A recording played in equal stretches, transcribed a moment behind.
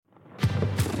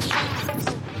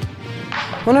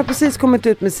Hon har precis kommit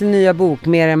ut med sin nya bok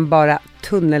Mer än bara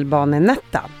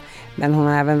tunnelbanenettan. Men hon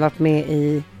har även varit med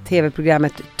i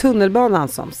tv-programmet Tunnelbanan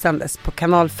som sändes på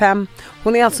kanal 5.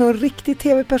 Hon är alltså en riktig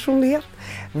tv-personlighet.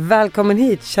 Välkommen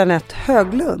hit, Jeanette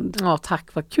Höglund. Ja, tack.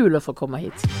 Vad kul att få komma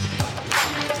hit.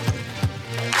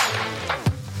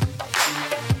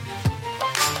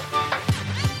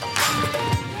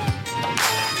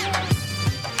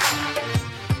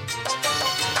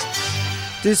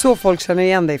 Det är så folk känner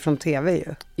igen dig från tv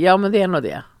ju. Ja, men det är nog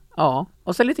det. Ja,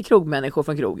 och så lite krogmänniskor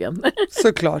från krogen.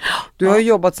 Såklart. Du har ju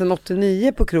jobbat sedan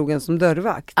 89 på krogen som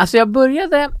dörrvakt. Alltså jag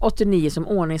började 89 som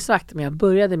ordningsvakt, men jag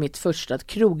började mitt första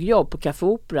krogjobb på Café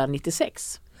Opera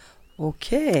 96.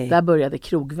 Okej. Där började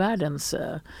krogvärldens,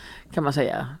 kan man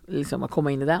säga, liksom att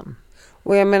komma in i den.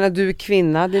 Och jag menar, du är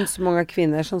kvinna. Det är inte så många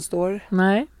kvinnor som står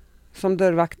Nej. som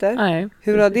dörrvakter. Nej.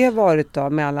 Hur har det varit då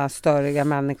med alla störiga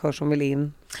människor som vill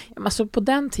in? Alltså på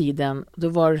den tiden då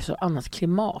var det så annat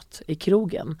klimat i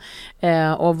krogen.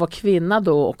 Och vara kvinna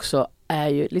då också är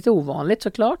ju lite ovanligt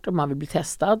såklart. Om man vill bli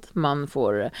testad. Man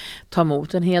får ta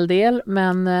emot en hel del.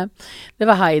 Men det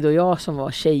var Heidi och jag som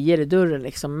var tjejer i dörren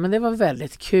liksom. Men det var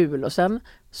väldigt kul. Och sen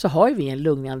så har ju vi en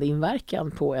lugnande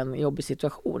inverkan på en jobbig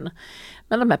situation.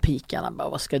 Men de här pikarna bara,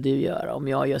 vad ska du göra om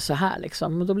jag gör så här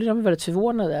liksom? Och då blir de väldigt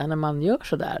förvånade när man gör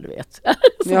så där, du vet.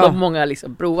 Så de många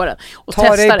liksom provar den och Ta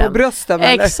testar dig på brösten,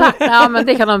 eller? Exakt, ja men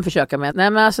det kan de försöka med. Nej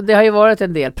men alltså det har ju varit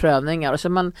en del prövningar.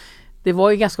 Så det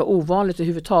var ju ganska ovanligt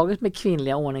överhuvudtaget med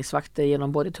kvinnliga ordningsvakter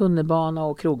genom både tunnelbana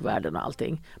och krogvärlden och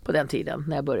allting på den tiden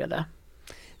när jag började.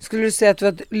 Skulle du säga att det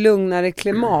var ett lugnare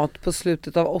klimat på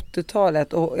slutet av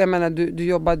 80-talet? Och jag menar, du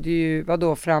jobbade ju,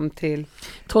 vadå, fram till?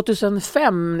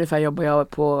 2005 ungefär jobbade jag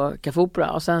på Café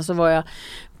Opera och sen så var jag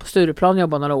på Stureplan och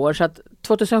jobbade några år. Så att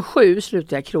 2007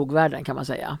 slutade jag krogvärlden kan man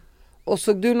säga. Och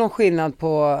såg du någon skillnad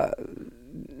på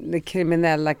det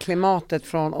kriminella klimatet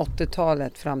från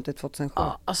 80-talet fram till 2007?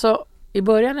 Ja, alltså i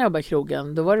början när jag jobbade i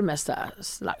krogen, då var det mest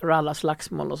ralla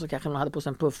slagsmål och så kanske man hade på sig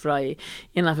en puffra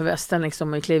innanför västen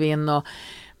liksom och klev in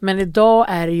men idag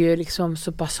är det ju liksom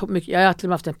så pass mycket. Jag har till och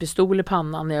med haft en pistol i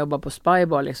pannan när jag jobbar på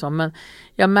Spybar liksom, men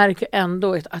jag märker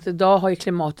ändå att idag har ju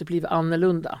klimatet blivit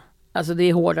annorlunda. Alltså det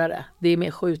är hårdare, det är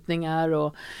mer skjutningar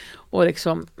och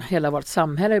liksom hela vårt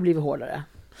samhälle har blivit hårdare.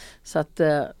 Så att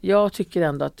jag tycker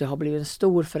ändå att det har blivit en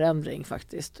stor förändring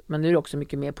faktiskt. Men nu är det också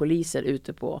mycket mer poliser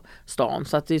ute på stan.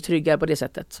 Så att det är tryggare på det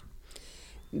sättet.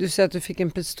 Du säger att du fick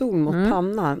en pistol mot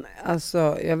pannan.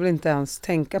 Alltså jag vill inte ens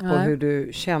tänka på hur du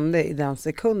kände i den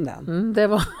sekunden. Det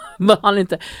var han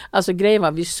inte. Alltså grejen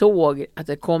var, vi såg att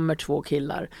det kommer 2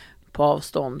 killar på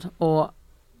avstånd. Och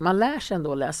man lär sig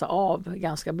ändå läsa av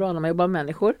ganska bra när man jobbar med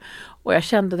människor. Och jag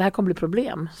kände att det här kommer bli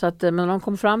problem. Så att men när de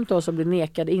kom fram till oss och blev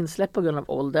nekade insläpp på grund av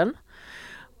åldern.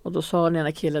 Och då sa den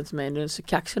ena killen till mig, nu är så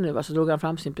kaxig nu. Så drog han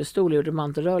fram sin pistol och gjorde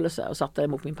mantelrörelse och satte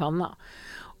den mot min panna.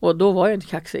 Och då var jag inte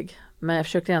kaxig. Men jag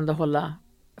försökte ändå hålla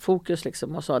fokus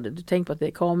liksom och sa det. Du tänk på att det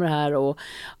är kameror här och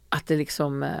att det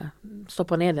liksom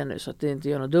stoppar ner det nu så att det inte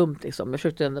gör något dumt liksom. Jag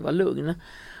försökte ändå vara lugn.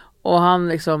 Och han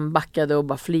liksom backade och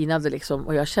bara flinade liksom.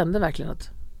 Och jag kände verkligen att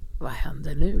vad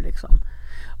händer nu liksom?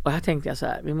 Och här tänkte jag så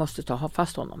här, vi måste ha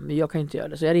fast honom. Men jag kan inte göra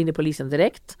det. Så jag ringde polisen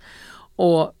direkt.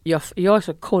 Och jag är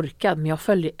så korkad, men jag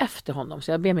följer efter honom.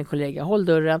 Så jag ber min kollega, håll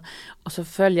dörren. Och så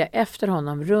följer jag efter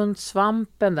honom runt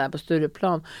svampen där på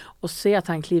Stureplan. Och ser att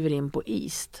han kliver in på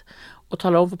East. Och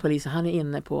talar om för polisen, han är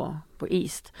inne på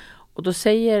East. Och då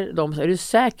säger de så, är du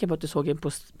säker på att du såg en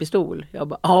pistol? Jag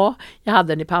bara, ja, jag hade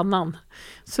den i pannan.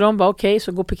 Så de bara, okej,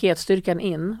 så går piketstyrkan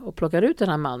in och plockar ut den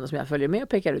här mannen som jag följer med och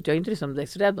pekar ut. Jag är inte liksom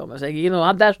direkt rädd om. Jag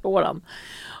säger, där står han.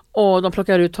 Och de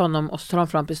plockar ut honom och så tar de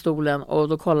fram pistolen och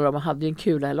då kollar de och hade ju en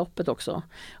kula i loppet också.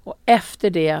 Och efter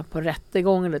det, på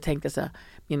rättegången, tänkte jag så här,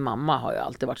 min mamma har ju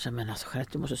alltid varit så här, men alltså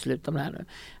Jeanette, du måste sluta med det här nu.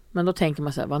 Men då tänker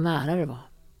man så här, vad nära det var.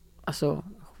 Alltså,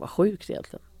 vad sjukt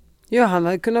egentligen. Ja, han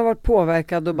hade kunnat varit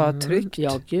påverkad och bara tryckt.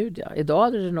 Ja, gud ja. Idag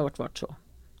hade det nog varit så.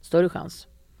 Större chans.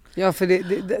 Ja,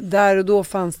 för där och då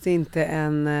fanns det inte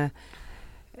en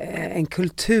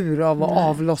kultur av att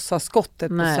avlossa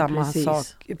skottet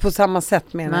på samma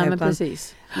sätt menar jag. Nej, men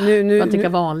precis. Nu man tycker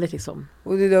vanligt liksom.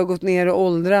 Och det har gått ner i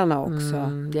åldrarna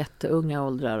också. Jätteunga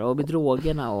åldrar och med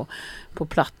drogerna och på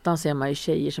plattan ser man ju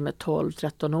tjejer som är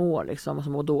 12-13 år liksom och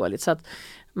som mår dåligt. Så att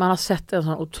man har sett en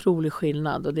sån otrolig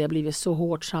skillnad och det har blivit så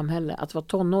hårt samhälle. Att vara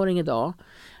tonåring idag,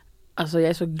 alltså jag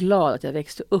är så glad att jag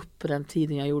växte upp på den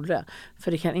tiden jag gjorde det.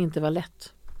 För det kan inte vara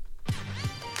lätt.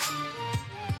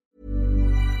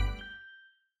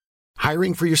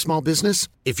 Hiring for your small business?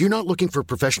 If you're not looking for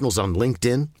professionals on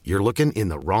LinkedIn, you're looking in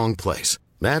the wrong place.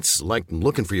 That's like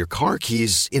looking for your car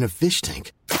keys in a fish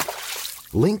tank.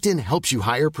 LinkedIn helps you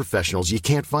hire professionals you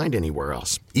can't find anywhere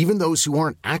else, even those who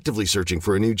aren't actively searching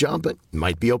for a new job but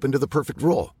might be open to the perfect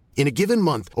role. In a given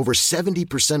month, over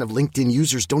 70% of LinkedIn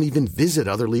users don't even visit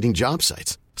other leading job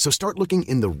sites. So start looking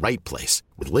in the right place.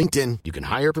 With LinkedIn, you can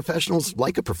hire professionals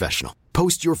like a professional.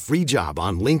 Post your free job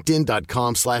on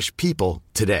linkedin.com/people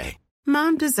today.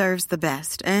 Mom deserves the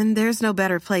best, and there's no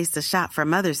better place to shop for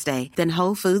Mother's Day than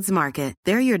Whole Foods Market.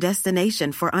 They're your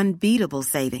destination for unbeatable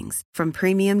savings, from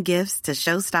premium gifts to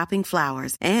show-stopping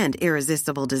flowers and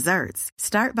irresistible desserts.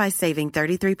 Start by saving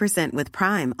 33% with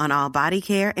Prime on all body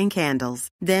care and candles.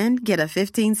 Then get a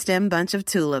 15-stem bunch of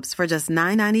tulips for just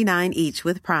 $9.99 each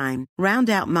with Prime. Round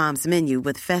out Mom's menu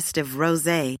with festive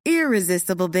rosé,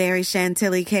 irresistible berry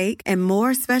chantilly cake, and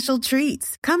more special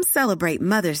treats. Come celebrate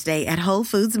Mother's Day at Whole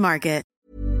Foods Market.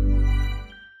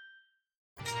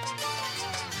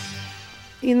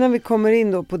 Innan vi kommer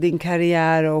in då på din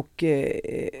karriär och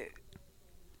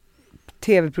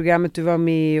tv-programmet du var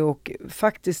med i och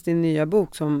faktiskt din nya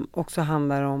bok som också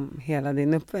handlar om hela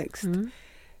din uppväxt.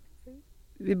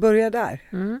 Vi börjar där.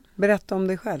 Berätta om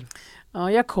dig själv.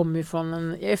 Ja, jag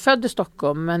är född i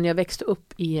Stockholm, men jag växte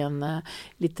upp i en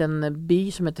liten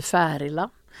by som heter Färila.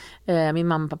 Min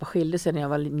mamma och pappa skilde sig när jag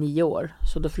var 9 år,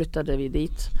 så då flyttade vi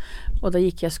dit. Och där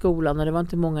gick jag i skolan och det var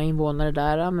inte många invånare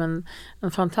där, men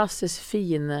en fantastiskt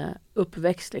fin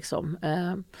uppväxt liksom.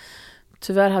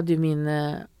 Tyvärr hade ju min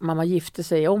mamma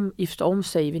gifte om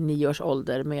sig vid 9 års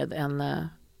ålder med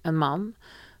en man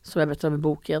som jag berättade om i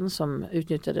boken, som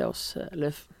utnyttjade oss,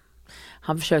 eller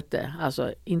han försökte,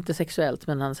 alltså inte sexuellt,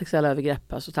 men han sexuella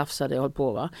övergrepp, alltså tafsade och höll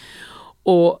på, va.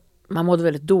 Och man mådde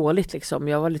väldigt dåligt liksom.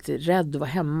 Jag var lite rädd att vara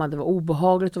hemma. Det var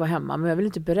obehagligt att vara hemma. Men jag ville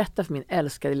inte berätta för min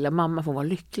älskade lilla mamma, för hon var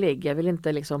lycklig. Jag ville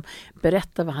inte liksom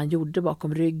berätta vad han gjorde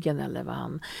bakom ryggen, eller vad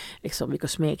han liksom gick och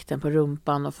smekte på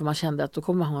rumpan. Och för man kände att då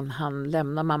kommer han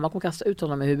lämna. Mamma kommer kasta ut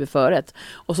honom i huvudföret.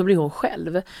 Och så blir hon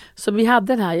själv. Så jag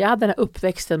hade den här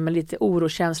uppväxten med lite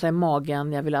orokänsla i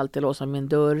magen. Jag ville alltid låsa min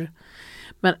dörr.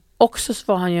 Men också så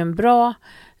var han ju en bra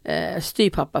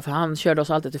styrpappa, för han körde oss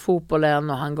alltid till fotbollen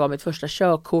och han gav mitt första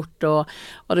körkort och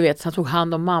du vet, han tog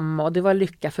hand om mamma och det var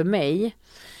lycka för mig.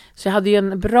 Så jag hade ju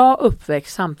en bra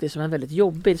uppväxt samtidigt som en väldigt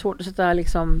jobbig. Det är svårt att sätta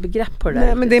liksom begrepp på det där.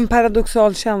 Nej, men det är en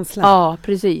paradoxal känsla. Ja,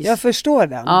 precis. Jag förstår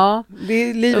den. Ja.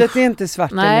 Livet är inte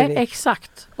svart eller Nej, vitt.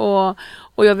 Exakt.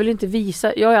 Och jag vill inte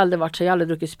visa, jag har aldrig varit så, jag har aldrig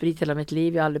druckit sprit hela mitt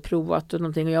liv, jag har aldrig provat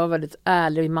någonting, och jag var väldigt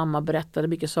ärlig. Min mamma berättade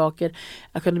mycket saker.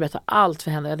 Jag kunde berätta allt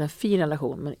för henne. Jag hade en fin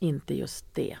relation, men inte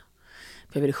just det.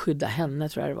 För jag ville skydda henne,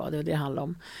 tror jag det var. Det var det handlade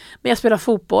om. Men jag spelade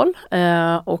fotboll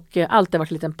och alltid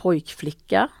varit en liten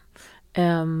pojkflicka.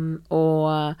 Men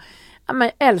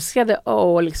jag älskade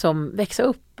att liksom växa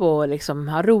upp och liksom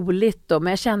ha roligt, men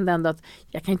jag kände ändå att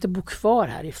jag kan inte bo kvar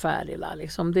här i Färila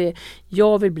liksom.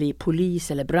 Jag vill bli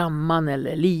polis eller brandman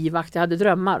eller livvakt. Jag hade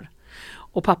drömmar.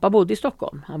 Och pappa bodde i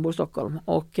Stockholm. Han bor i Stockholm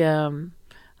och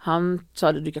han sa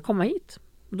att du kan komma hit.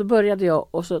 Och då började jag,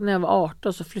 och så när jag var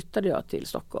 18 så flyttade jag till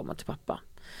Stockholm och till pappa.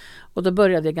 Och då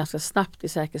började jag ganska snabbt i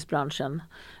säkerhetsbranschen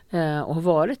och har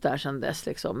varit där sedan dess.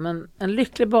 Liksom. Men en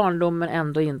lycklig barndom, men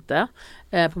ändå inte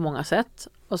på många sätt.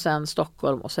 Och sen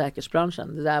Stockholm och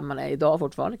säkerhetsbranschen. Det är där man är idag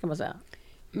fortfarande, kan man säga.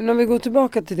 Men om vi går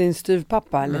tillbaka till din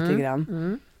styvpappa lite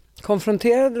grann.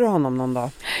 Konfronterade du honom någon dag?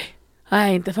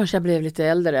 Nej, inte förrän jag blev lite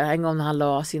äldre. En gång när han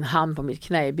la sin hand på mitt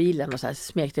knä i bilen och så här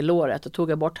smekte låret och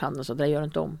tog jag bort handen och så, det gör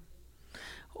inte om.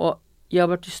 Och jag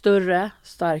var större,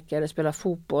 starkare, spelade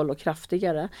fotboll och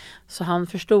kraftigare. Så han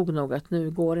förstod nog att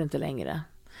nu går det inte längre.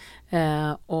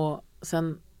 Och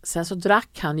sen så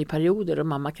drack han i perioder och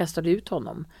mamma kastade ut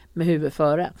honom med huvudet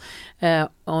före.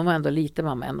 Och hon var ändå lite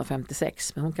mamma,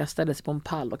 1,56. Men hon kastade sig på en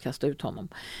pall och kastade ut honom.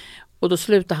 Och då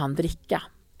slutade han dricka.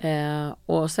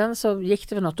 Och sen så gick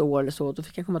det väl något år eller så. Då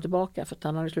fick han komma tillbaka för att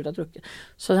han hade slutat dricka.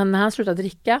 Så när han slutade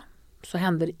dricka så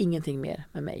hände det ingenting mer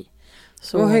med mig.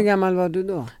 Så, och hur gammal var du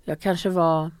då? Jag kanske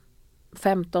var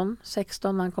 15,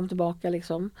 16 när han kom tillbaka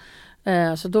liksom.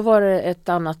 Så då var det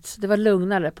det var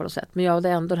lugnare på något sätt. Men jag hade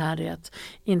ändå det här att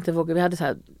inte våga. Vi hade så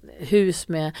här hus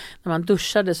med, när man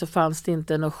duschade så fanns det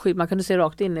inte något skydd. Man kunde se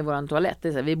rakt in i våran toalett. Det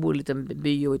är så här, vi bor i en liten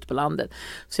by ute på landet.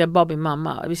 Så jag bad min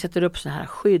mamma, vi sätter upp så här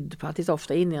skydd på att titta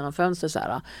ofta in genom fönster så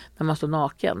här, när man står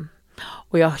naken.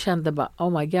 Och jag kände bara,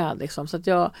 oh my god liksom. Så att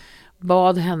jag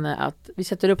bad henne att vi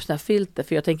sätter upp såna här filter,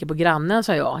 för jag tänker på grannen,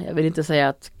 sa jag. Jag vill inte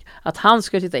säga att han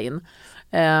skulle titta in.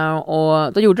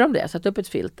 Och då gjorde de det, satte upp ett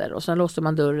filter och sen låste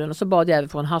man dörren och så bad jag även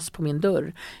få en hasp på min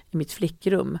dörr i mitt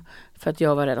flickrum, för att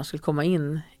jag var rädd att de skulle komma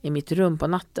in i mitt rum på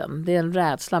natten. Det är en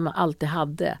rädsla man alltid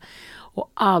hade,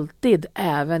 och alltid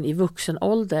även i vuxen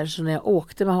ålder. Så när jag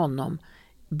åkte med honom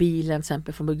bilen till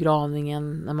exempel från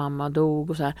begravningen när mamma dog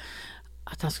och så här,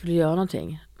 att han skulle göra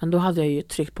någonting. Men då hade jag ju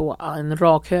tryckt på en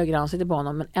rak höger ansikte på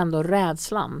honom, men ändå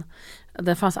rädslan.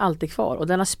 Den fanns alltid kvar och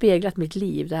den har speglat mitt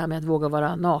liv. Det här med att våga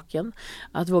vara naken,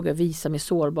 att våga visa mig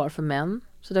sårbar för män.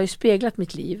 Så det har ju speglat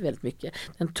mitt liv väldigt mycket.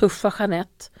 Den tuffa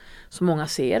Jeanette som många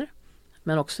ser,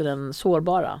 men också den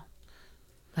sårbara.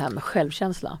 Det här med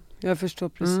självkänsla. Jag förstår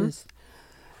precis.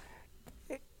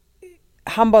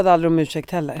 Han bad aldrig om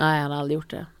ursäkt heller? Nej, han har aldrig gjort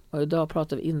det. Och idag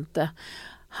pratar vi inte.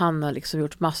 Han har liksom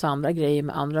gjort massa andra grejer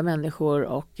med andra människor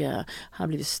och han har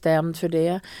blivit stämd för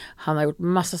det. Han har gjort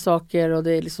massa saker och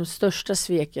det är liksom största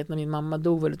sveket när min mamma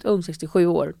dog väldigt ung, 67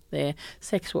 år. Det är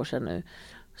 6 år sedan nu.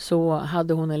 Så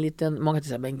hade hon en liten, många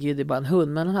säger men gud det är bara en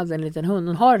hund, men hon hade en liten hund.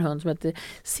 Hon har en hund som heter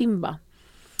Simba.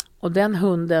 Och den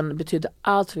hunden betydde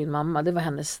allt för min mamma. Det var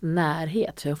hennes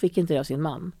närhet. För hon fick inte det av sin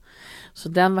man. Så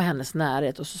den var hennes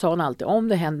närhet. Och så sa hon alltid, om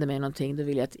det händer mig någonting, då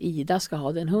vill jag att Ida ska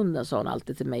ha den hunden, sa hon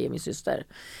alltid till mig och min syster.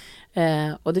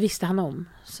 Och det visste han om.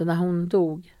 Så när hon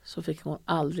dog så fick hon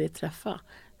aldrig träffa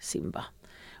Simba.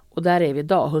 Och där är vi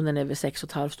idag. Hunden är väl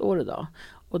 6,5 år idag.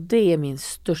 Och det är min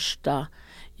största...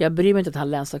 Jag bryr mig inte att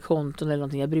han länsar konton eller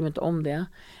någonting. Jag bryr mig inte om det.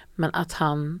 Men att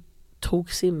han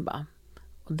tog Simba.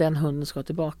 Och den hunden ska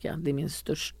tillbaka. Det är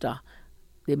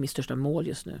min största mål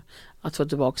just nu. Att få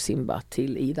tillbaka Simba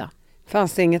till Ida.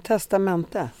 Fanns det inget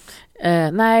testamente?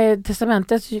 Nej,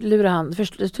 testamentet lurade han.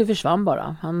 Det försvann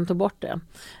bara. Han tog bort det.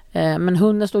 Men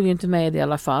hunden stod ju inte med i det i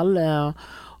alla fall.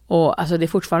 Och alltså det är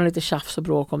fortfarande lite tjafs och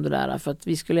bråk om det där. För att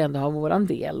vi skulle ändå ha våran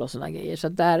del och såna grejer. Så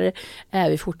där är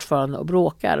vi fortfarande och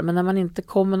bråkar. Men när man inte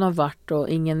kommer någon vart och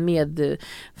ingen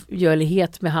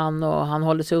medgörlighet med han och han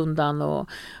håller sig undan och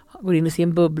går in i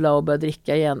sin bubbla och börjar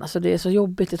dricka igen. Alltså det är så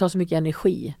jobbigt, det tar så mycket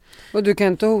energi. Och du kan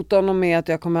inte hota honom med att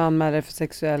jag kommer anmäla dig för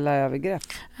sexuella övergrepp?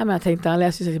 Ja, men jag tänkte, han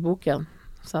läser ju boken.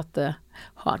 Så att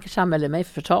han kanske anmäler mig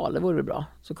för förtal, det vore bra.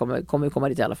 Så kommer vi komma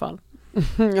dit i alla fall.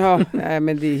 Ja, nej,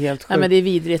 men det är helt sjukt. Nej, men det är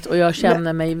vidrigt och jag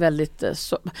känner mig väldigt...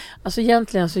 Alltså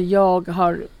egentligen så jag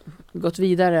har gått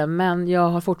vidare, men jag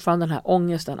har fortfarande den här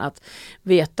ångesten att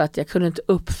veta att jag kunde inte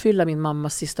uppfylla min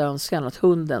mammas sista önskan, att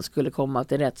hunden skulle komma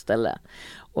till rätt ställe.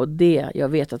 Och jag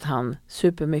vet att han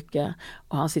super mycket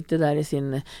och han sitter där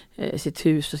i sitt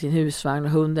hus och sin husvagn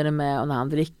och hunden är med och när han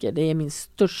dricker. Det är min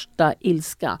största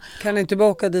ilska. Kan du inte bara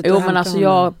åka dit och hämta hämta men alltså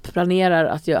honom? jag planerar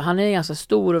att han är ganska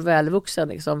stor och välvuxen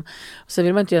liksom. Sen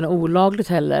vill man inte göra något olagligt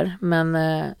heller, men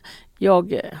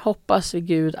jag hoppas vid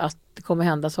Gud att det kommer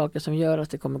hända saker som gör att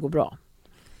det kommer gå bra.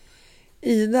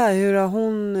 Ida, hur har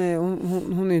hon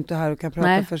är inte här och kan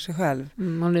prata för sig själv.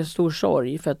 Hon är en stor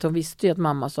sorg för att hon visste ju att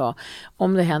mamma sa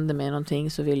om det händer mig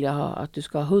någonting så vill jag att du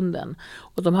ska ha hunden.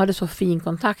 Och de hade så fin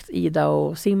kontakt, Ida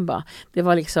och Simba. Det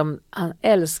var liksom, han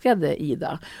älskade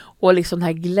Ida. Och liksom den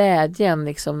här glädjen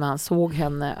liksom när han såg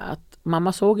henne, att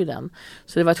mamma såg ju den.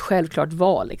 Så det var ett självklart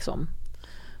val liksom.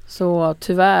 Så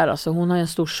tyvärr, alltså, hon har en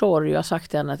stor sorg. Jag har sagt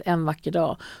till henne att en vacker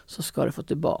dag så ska du få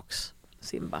tillbaks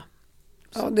Simba.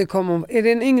 Ja, det kommer. Är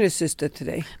det en yngre syster till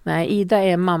dig? Nej, Ida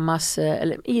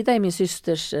är min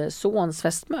systers sons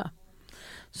fästmö.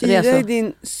 Så Ida det är, är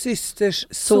din systers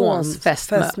sons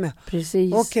fästmö.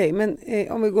 Precis. Okej, men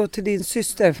om vi går till din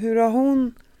syster. Hur har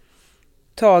hon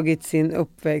tagit sin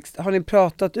uppväxt? Har ni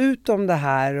pratat ut om det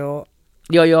här? Och...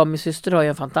 Ja, jag och min syster har ju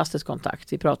en fantastisk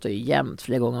kontakt. Vi pratar ju jämt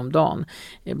flera gånger om dagen.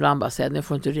 Ibland bara säger nu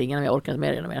får inte ringa när jag orkar inte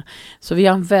med det mer. Så vi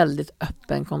har en väldigt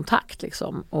öppen kontakt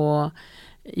liksom. Och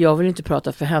jag vill inte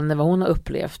prata för henne vad hon har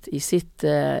upplevt i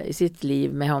sitt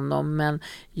liv med honom. Men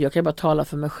jag kan bara tala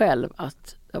för mig själv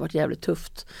att det har varit jävligt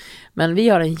tufft. Men vi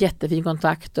har en jättefin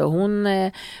kontakt och hon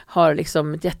har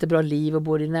liksom ett jättebra liv och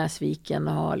bor i Näsviken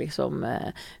och har liksom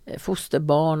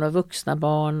fosterbarn och vuxna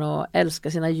barn och älskar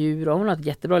sina djur och hon har ett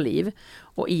jättebra liv.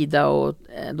 Och Ida och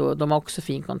de har också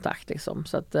fin kontakt liksom.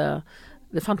 Så att det är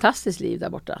ett fantastiskt liv där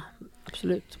borta.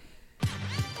 Absolut.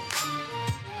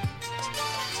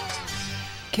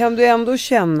 Kan du ändå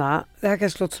känna, det här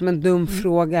kanske låter som en dum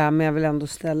fråga men jag vill ändå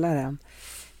ställa den.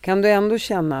 Kan du ändå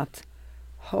känna att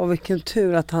vilken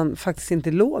tur att han faktiskt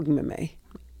inte låg med mig?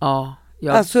 Ja.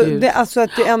 Alltså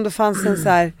att det ändå fanns en så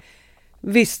här,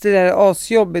 visst det är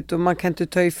asjobbigt och man kan inte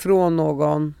ta ifrån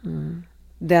någon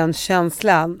den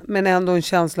känslan. Men ändå en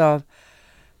känsla av,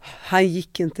 han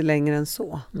gick inte längre än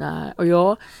så. Nej,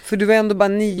 och för du var ändå bara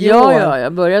 9 år. Ja,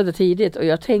 jag började tidigt och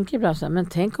jag tänker ibland så här, men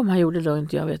tänk om han gjorde det och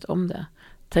inte jag vet om det.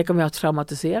 Tänk om jag är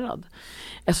traumatiserad.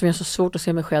 Eftersom jag har så svårt att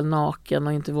se mig själv naken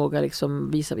och inte vågar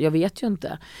liksom visa. Jag vet ju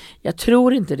inte. Jag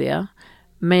tror inte det.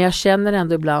 Men jag känner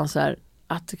ändå ibland så här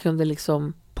att det kunde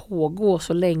liksom pågå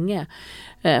så länge.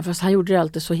 Fast han gjorde det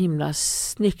alltid så himla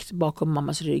snyggt bakom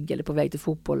mammas rygg eller på väg till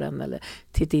fotbollen eller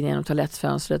titta in genom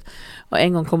toalettfönstret. Och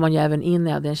en gång kom han ju även in,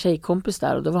 jag hade en tjejkompis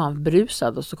där och då var han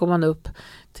brusad och så kom han upp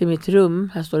till mitt rum,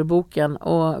 här står i boken,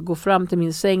 och går fram till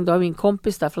min säng. Då har min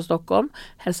kompis där från Stockholm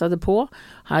hälsade på.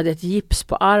 Han hade ett gips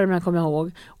på armen, kommer jag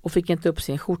ihåg, och fick inte upp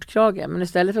sin skjortkrage. Men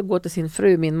istället för att gå till sin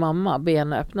fru, min mamma,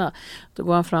 benen öppna, då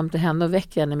går han fram till henne och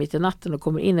väcker henne mitt i natten och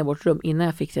kommer in i vårt rum innan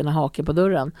jag fick den haken på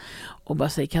dörren och bara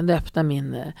säger, kan du öppna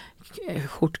min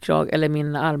skjortkrage eller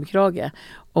min armkrage?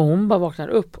 Och hon bara vaknar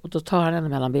upp och då tar han henne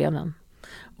mellan benen.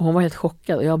 Och hon var helt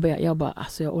chockad och jag bara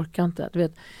alltså jag orkar inte. Du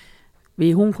vet,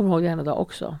 hon kommer ihåg det en dag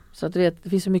också. Så att du vet, det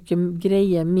finns så mycket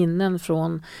grejer, minnen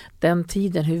från den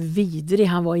tiden, hur vidrig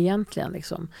han var egentligen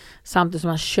liksom. Samtidigt som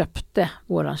han köpte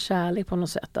våran kärlek på något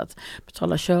sätt, att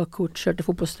betala körkort, körde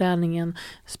fotbollsträningen,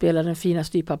 spelade den fina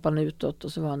styrpappan utåt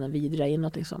och så var han en vidriga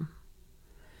inåt liksom.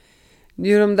 Det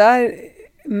är ju de där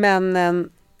männen,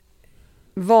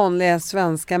 vanliga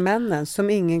svenska männen som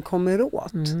ingen kommer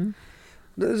åt.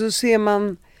 Då ser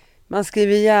man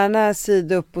skriver gärna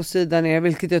sida upp och sida ner,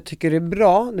 vilket jag tycker är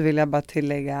bra. Det vill jag bara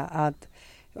tillägga, att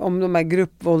om de här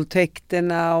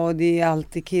gruppvåldtäkterna och det är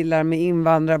alltid killar med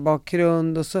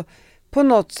invandrarbakgrund och så på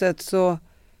något sätt så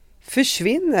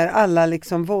försvinner alla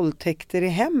liksom våldtäkter i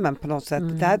hemmen på något sätt.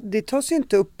 Det tas ju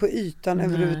inte upp på ytan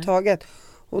överhuvudtaget.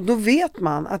 Och då vet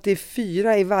man att det är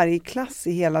 4 i varje klass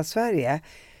i hela Sverige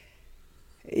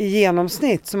i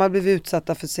genomsnitt som har blivit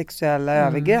utsatta för sexuella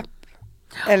övergrepp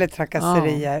eller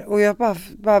trakasserier. Och jag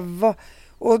bara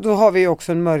och då har vi ju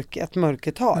också ett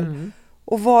mörkertal.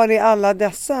 Och var är alla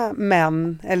dessa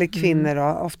män eller kvinnor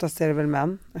då? Oftast är det väl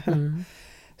män.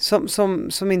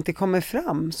 som inte kommer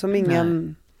fram, som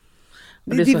ingen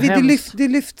det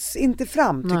lyfts inte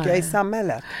fram tycker jag i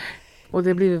samhället. Och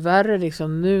det blir värre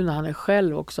liksom nu när han är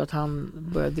själv också, att han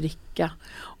börjar dricka.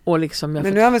 Och liksom men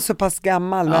nu är han väl så pass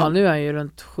gammal? Ja, nu är han ju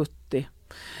runt 70.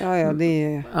 Ja, det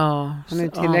är han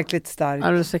är tillräckligt stark.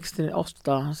 Han är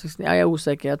 68, 69. Jag är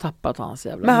osäker, jag har tappat hans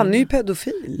jävla. Men han är ju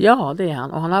pedofil. Ja, det är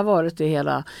han. Och han har varit det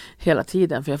hela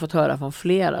tiden. För jag har fått höra från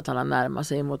flera att han har närmat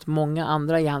sig mot många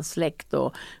andra i hans släkt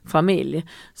och familj.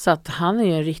 Så att han är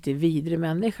ju en riktigt vidrig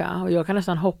människa. Och jag kan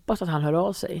nästan hoppas att han hör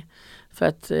av sig. För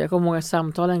att jag kommer ihåg ett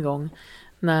samtal en gång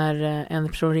när en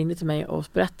person ringde till mig och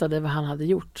berättade vad han hade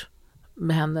gjort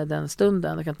med henne den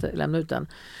stunden. Jag kan inte lämna ut den.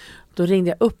 Då ringde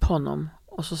jag upp honom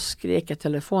och så skrek jag i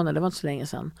telefonen, det var inte så länge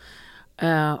sedan.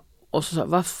 Och så sa,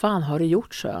 vad fan har du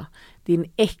gjort, så?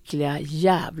 Din äckliga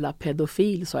jävla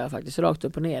pedofil, sa jag faktiskt, rakt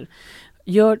upp och ner.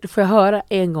 Får jag höra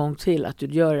en gång till att du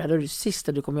gör det? Det är det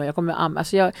sista du kommer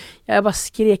göra. Jag bara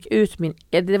skrek ut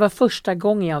det var första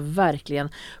gången jag verkligen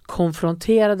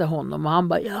konfronterade honom. Och han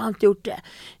bara, jag har inte gjort det.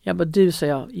 Jag bara, du,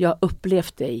 sa jag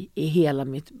upplevt dig i hela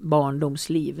mitt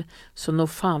barndomsliv. Så nog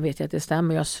fan vet jag att det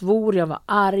stämmer. Jag svor, jag var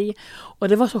arg. Och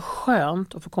det var så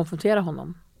skönt att få konfrontera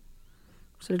honom.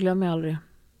 Så det glömmer jag aldrig.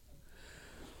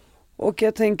 Och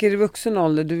jag tänker i vuxen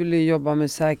ålder, du vill ju jobba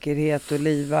med säkerhet och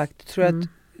livvakt. Tror jag att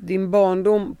din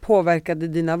barndom påverkade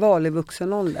dina val i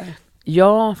vuxen ålder?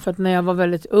 Ja, för att när jag var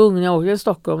väldigt ung, när jag åkte i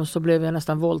Stockholm, så blev jag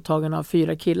nästan våldtagen av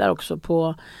 4 killar också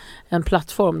på en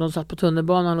plattform. De satt på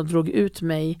tunnelbanan och drog ut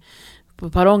mig på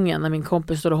perrongen när min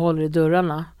kompis står och håller i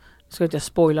dörrarna. Jag ska inte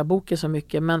spoila boken så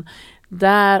mycket, men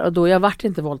där och då, jag vart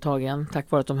inte våldtagen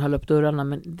tack vare att de höll upp dörrarna,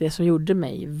 men det som gjorde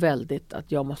mig väldigt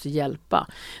att jag måste hjälpa,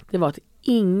 det var att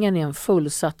ingen i en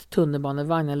fullsatt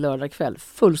tunnelbanevagn en lördagkväll,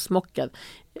 fullsmockad,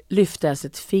 lyfte ens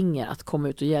ett finger att komma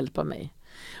ut och hjälpa mig.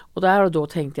 Och där och då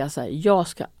tänkte jag så här, jag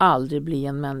ska aldrig bli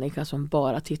en människa som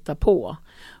bara tittar på.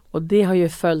 Och det har ju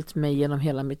följt mig genom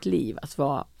hela mitt liv,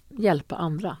 att hjälpa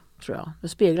andra, tror jag. Det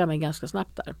speglar mig ganska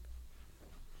snabbt där.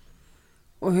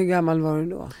 Och hur gammal var du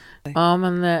då? Ja,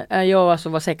 men jag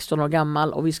var 16 år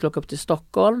gammal och vi skulle åka upp till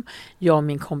Stockholm. Jag och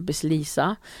min kompis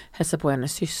Lisa hälsade på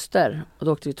hennes syster. Och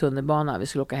då åkte vi tunnelbana. Vi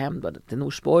skulle åka hem då till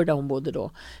Norsborg där hon bodde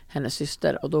då, hennes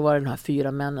syster. Och då var det de här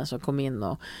 4 männen som kom in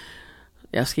och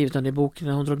jag har skrivit om det i boken.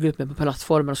 Hon drog ut mig på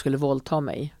plattformen och skulle våldta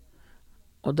mig.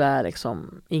 Och där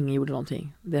liksom, ingen gjorde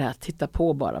någonting. Det här, titta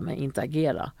på bara, men inte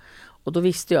agera. Och då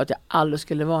visste jag att jag aldrig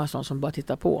skulle vara en sån som bara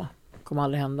tittar på. Det kommer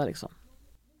aldrig hända liksom.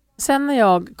 Sen när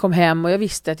jag kom hem och jag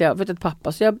visste att jag var ett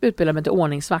pappa, så jag utbildade mig till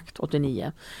ordningsvakt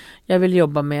 89. Jag ville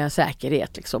jobba med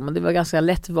säkerhet liksom, och det var ganska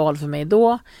lätt val för mig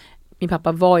då. Min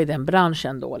pappa var i den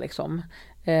branschen då liksom.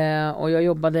 Och jag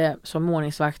jobbade som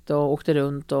ordningsvakt och åkte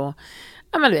runt och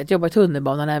jobbade i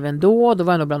tunnelbanan även då. Då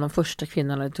var jag nog bland de första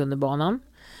kvinnorna i tunnelbanan.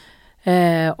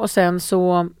 Och sen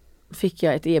så fick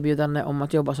jag ett erbjudande om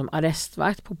att jobba som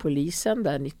arrestvakt på polisen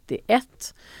där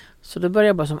 91. Så då började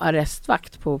jag jobba som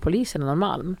arrestvakt på polisen i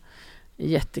Norrmalm.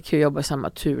 Jättekul, jobba i samma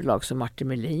turlag som Martin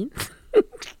Melin.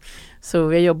 Så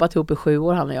vi har jobbat ihop i 7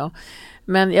 år, han och jag.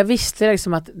 Men jag visste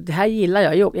liksom att det här gillar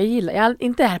jag. Jag gillar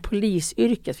inte det här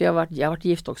polisyrket, för jag har varit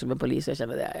gift också med polis, jag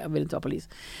kände det, jag vill inte vara polis.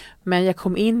 Men jag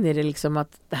kom in i det liksom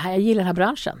att jag gillar den här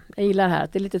branschen. Jag gillar det här,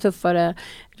 att det är lite tuffare,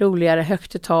 roligare,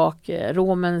 högt i tak,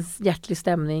 romens hjärtlig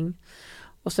stämning.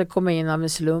 Och så kom jag in av en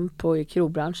slump på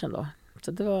krogbranschen då.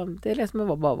 Så det är liksom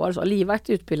bara var det så. Livvakt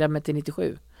utbildade mig till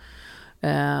 97.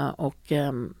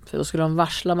 För då skulle de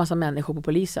varsla massa människor på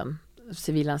polisen,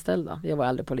 civilanställda. Jag var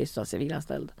aldrig polis, utan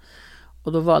civilanställd.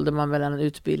 Och då valde man väl en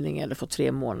utbildning eller få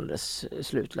 3 månaders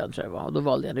slutlön, tror jag det var. Och då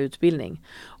valde jag en utbildning.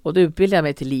 Och då utbildade jag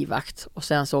mig till livvakt. Och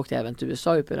sen så åkte jag även till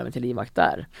USA och utbildade mig till livvakt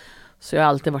där. Så jag har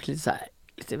alltid varit lite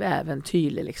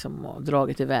äventyrlig liksom, och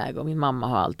dragit iväg. Och min mamma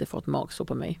har alltid fått magsår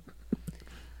på mig.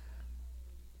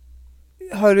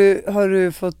 Har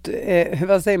du fått,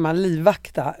 vad säger man,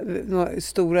 livvakta? Några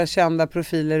stora kända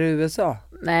profiler i USA?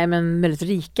 Nej, men väldigt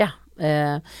rika.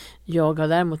 Jag har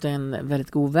däremot en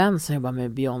väldigt god vän som jobbar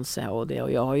med Beyoncé och det.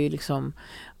 Och jag har ju liksom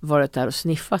varit där och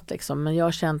sniffat liksom. Men jag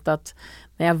har känt att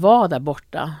när jag var där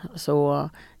borta så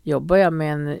jobbar jag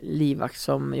med en livvakt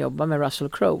som jobbar med Russell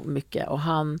Crowe mycket. Och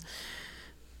han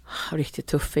riktigt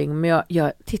tuffing. Men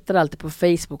jag tittade alltid på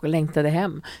Facebook och längtade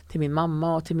hem till min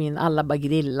mamma och till alla bara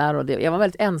grillar och det. Jag var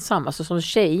väldigt ensam, alltså som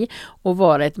tjej, och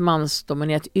vara ett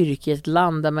mansdominerat yrke i ett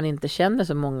land där man inte känner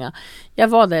så många. Jag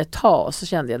var där ett tag och så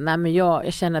kände jag, nej men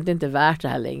jag känner att det inte är värt det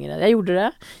här längre. Jag gjorde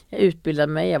det, jag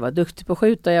utbildade mig, jag var duktig på att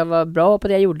skjuta, jag var bra på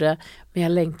det jag gjorde, men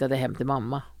jag längtade hem till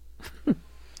mamma.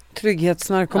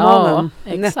 Trygghetsnarkomanen,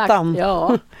 ja, exakt, Nettan.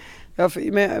 Ja.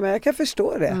 Men jag kan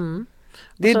förstå det.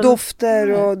 Det är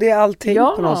dofter och det är allting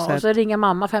på något sätt. Ja, och så ringer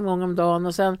mamma 5 gånger om dagen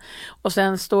och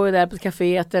sen står jag där på ett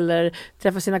café eller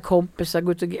träffar sina kompisar.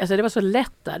 Alltså det var så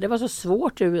lätt där. Det var så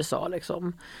svårt i USA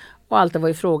liksom. Och allt var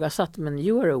ifrågasatt. Men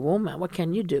you are a woman, what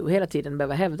can you do? Hela tiden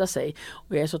behöva hävda sig.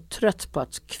 Och jag är så trött på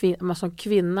att man som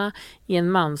kvinna i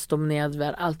en mansdominerad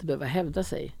värld alltid behöver hävda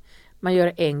sig. Man gör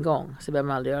det en gång, så behöver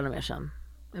man aldrig göra det mer sen.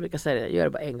 Jag brukar säga det, gör det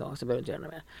bara en gång så behöver du inte göra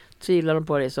det mer. Tvivlar de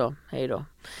på dig så, hej då.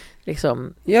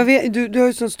 Liksom. Jag vet, du har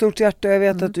ju så stort hjärta och jag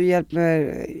vet att du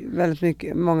hjälper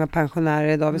väldigt många pensionärer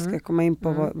idag. Vi ska komma in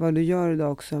på vad du gör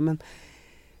idag också. Men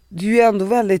du är ju ändå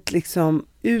väldigt liksom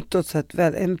utåt sett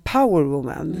en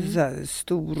powerwoman. Du är så här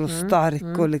stor och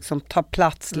stark och liksom tar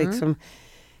plats liksom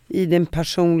i din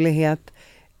personlighet.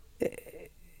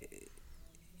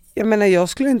 Jag menar, jag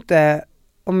skulle inte,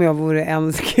 om jag vore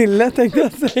en kille tänkte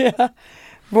jag säga,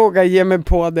 våga ge mig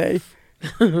på dig.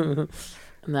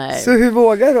 Nej. Så hur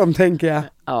vågar de, tänker jag?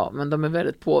 Ja, men de är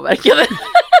väldigt påverkade.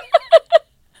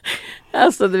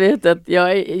 Alltså du vet att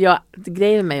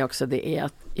grejen med mig också, det är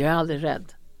att jag är aldrig rädd.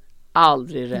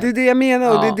 Aldrig rädd. Det är det jag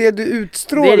menar och det är det du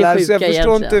utstrålar. Det är det sjuka, så jag förstår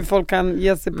egentligen inte hur folk kan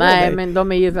ge sig på dig. Nej, men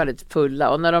de är ju väldigt fulla.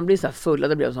 Och när de blir så här fulla,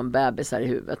 då blir de som bebisar i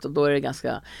huvudet. Och då är det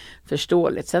ganska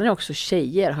förståeligt. Sen är det också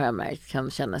tjejer, har jag märkt,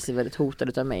 kan känna sig väldigt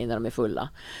hotade av mig när de är fulla.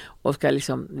 Och ska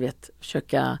liksom,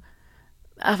 försöka...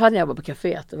 När jag var på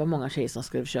kaféet, det var många tjejer som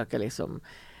skulle försöka liksom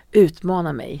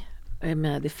utmana mig. Jag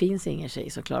menar, det finns ingen tjej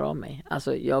som klarar av mig.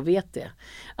 Alltså jag vet det.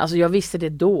 Alltså jag visste det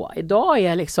då. Idag är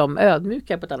jag liksom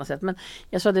ödmjukare på ett annat sätt. Men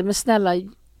jag sa det, men snälla,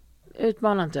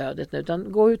 utmana inte ödet nu,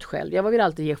 utan gå ut själv. Jag vill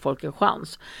alltid ge folk en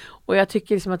chans. Och jag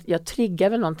tycker liksom att jag triggar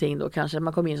väl någonting då. Kanske när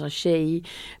man kommer in som tjej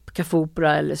på Café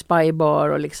Opera eller Spybar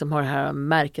och liksom har det här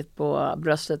märket på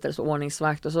bröstet eller så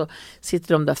ordningsvakt. Och så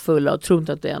sitter de där fulla och tror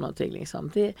inte att det är någonting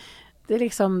liksom. Det är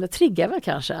liksom, det triggar väl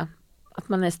kanske. Att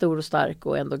man är stor och stark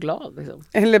och ändå glad. Liksom.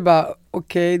 Eller bara,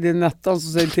 okej, det är Nettan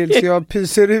som säger till så jag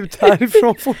pyser ut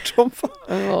härifrån fort som fan.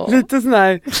 Ja. Lite sån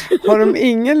här, har de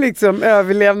ingen liksom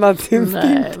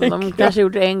överlevnadsinstinkt? Nej, de kanske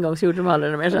gjorde det en gång så gjorde de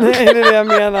aldrig mer sen. Nej, det är det jag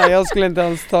menar. Jag skulle inte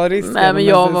ens ta risken. Nej, men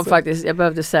jag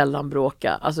behövde sällan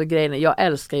bråka. Alltså grejen är, jag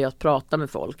älskar ju att prata med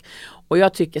folk. Och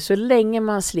jag tycker så länge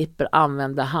man slipper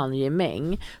använda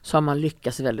handgemäng så har man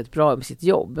lyckats väldigt bra med sitt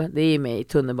jobb. Det är ju med i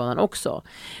tunnelbanan också.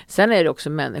 Sen är det också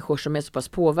människor som är så pass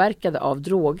påverkade av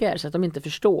droger så att de inte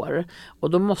förstår. Och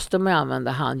då måste man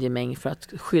använda handgemäng för att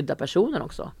skydda personen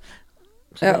också.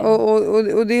 Ja,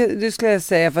 och det skulle jag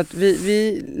säga, för att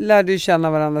vi lärde ju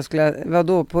känna varandra,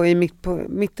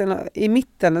 i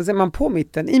mitten, ser man på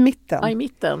mitten? I mitten. Ja, i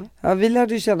mitten. Ja, vi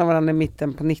lärde ju känna varandra i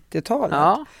mitten på 90-talet.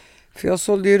 Ja. För jag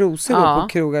sålde ju rosor då på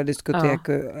krogar, diskotek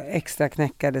och extra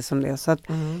knäckade som det. Så att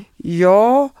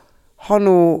jag har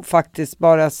nog faktiskt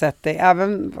bara sett dig,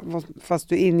 även fast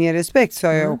du inger respekt så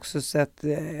har jag också sett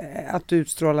att du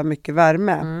utstrålar mycket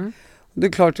värme. Det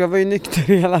är klart, jag var ju nykter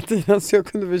hela tiden så jag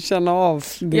kunde väl känna av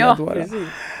det då.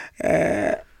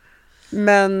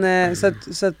 Men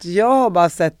så att jag har bara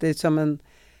sett dig som en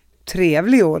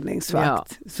trevlig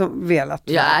ordningsvakt som velat.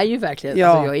 Jag är ju verkligen, Ja.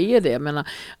 alltså jag är ju det, men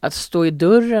att stå i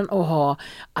dörren och ha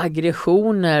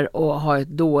aggressioner och ha ett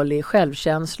dålig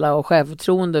självkänsla och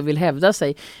självförtroende och vill hävda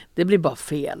sig, det blir bara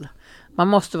fel. Man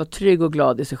måste vara trygg och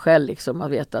glad i sig själv liksom,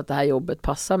 att veta att det här jobbet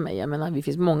passar mig. Jag menar, det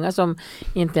finns många som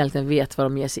inte egentligen vet vad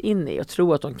de ger sig in i och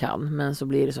tror att de kan, men så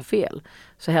blir det så fel.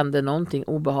 Så händer någonting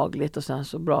obehagligt och sen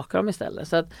så brakar de istället.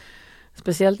 Så att,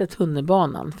 speciellt i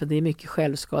tunnelbanan, för det är mycket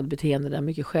självskadebeteende, det är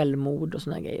mycket självmord och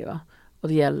såna grejer, va? Och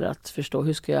det gäller att förstå,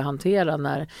 hur ska jag hantera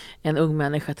när en ung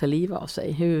människa tar liv av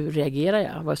sig? Hur reagerar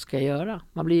jag? Vad ska jag göra?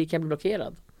 Man kan bli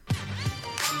blockerad.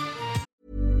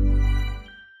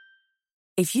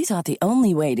 If you thought the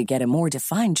only way to get a more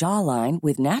defined jawline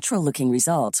with natural-looking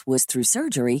results was through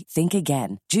surgery, think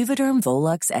again. Juvederm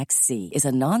Volux XC is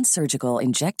a non-surgical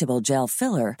injectable gel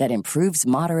filler that improves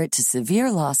moderate to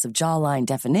severe loss of jawline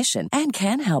definition and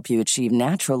can help you achieve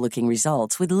natural-looking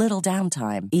results with little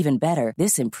downtime. Even better,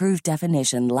 this improved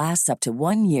definition lasts up to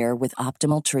 1 year with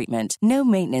optimal treatment. No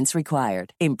maintenance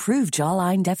required. Improve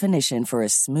jawline definition for a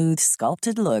smooth,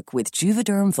 sculpted look with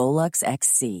Juvederm Volux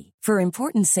XC. For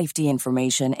important safety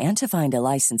information and to find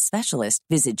a licensed specialist,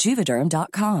 visit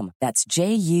Juvederm.com. That's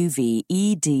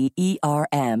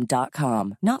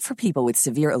JUVEDERM.com. Not for people with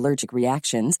severe allergic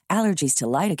reactions, allergies to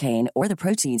lidocaine, or the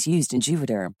proteins used in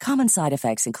Juvederm. Common side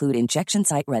effects include injection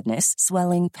site redness,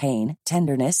 swelling, pain,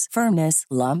 tenderness, firmness,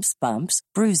 lumps, bumps,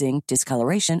 bruising,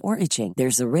 discoloration, or itching.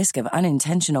 There's a risk of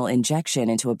unintentional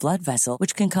injection into a blood vessel,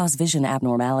 which can cause vision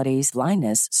abnormalities,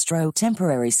 blindness, stroke,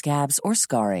 temporary scabs, or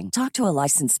scarring. Talk to a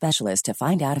licensed specialist to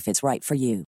find out if it's right for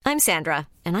you. I'm Sandra,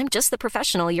 and I'm just the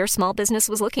professional your small business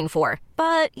was looking for.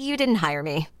 But you didn't hire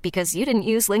me because you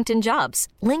didn't use LinkedIn Jobs.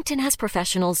 LinkedIn has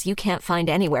professionals you can't find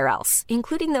anywhere else,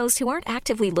 including those who aren't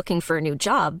actively looking for a new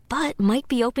job, but might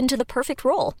be open to the perfect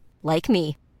role, like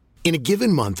me. In a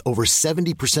given month, over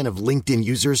 70% of LinkedIn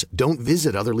users don't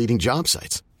visit other leading job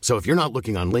sites. So if you're not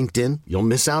looking on LinkedIn, you'll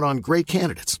miss out on great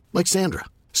candidates like Sandra.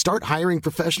 Start hiring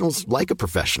professionals like a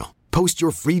professional. Post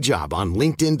your free job on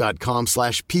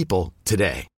linkedin.com/people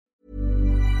today.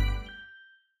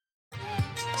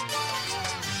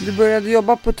 Du började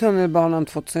jobba på tunnelbanan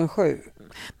 2007.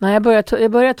 Nej, jag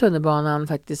började tunnelbanan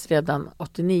faktiskt redan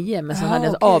 89, men sen hade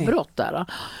jag ett avbrott där. Då.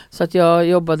 Så att jag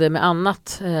jobbade med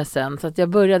annat sen. Så att jag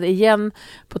började igen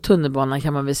på tunnelbanan,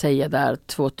 kan man väl säga, där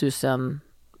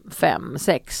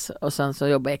 2005-06, och sen så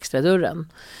jobbade jag extra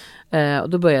dörren. Och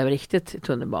då började jag riktigt i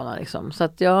tunnelbanan liksom. Så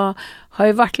att jag har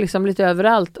ju varit liksom lite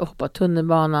överallt och hoppat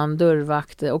tunnelbanan,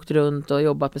 dörrvakt, åkt runt och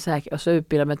jobbat med säkerhet. Och så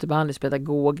utbildade mig till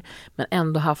behandlingspedagog, men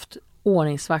ändå haft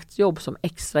ordningsvaktsjobb som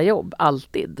extra jobb,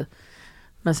 alltid.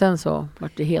 Men sen så var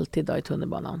det heltid då i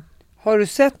tunnelbanan. Har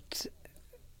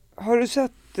du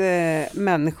sett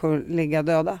människor ligga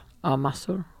döda? Ja,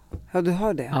 massor. Ja, du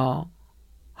har det? Ja.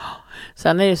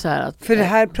 Sen är det så här att... För det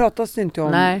här pratas inte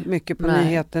om nej, mycket på nej.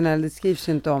 nyheterna, eller det skrivs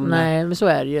inte om nej, det. men så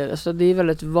är det ju. Alltså, det är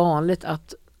väldigt vanligt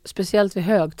att, speciellt vid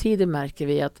högtider märker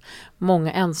vi att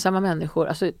många ensamma människor,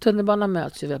 alltså tunnelbanan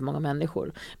möts ju väldigt många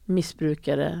människor,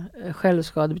 missbrukare,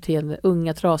 självskadebeteende,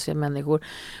 unga trasiga människor,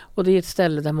 och det är ett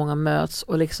ställe där många möts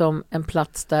och liksom en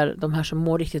plats där de här som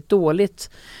mår riktigt dåligt,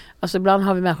 alltså ibland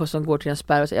har vi människor som går till en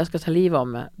spärr och säger jag ska ta liv av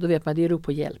mig, då vet man att det är rop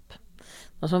på hjälp.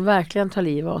 De som verkligen tar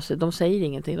liv av sig, de säger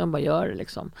ingenting, de bara gör det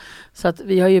liksom. Så att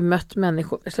vi har ju mött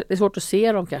människor, det är svårt att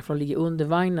se dem kanske, för de ligger under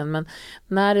vagnen, men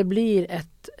när det blir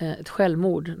ett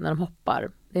självmord, när de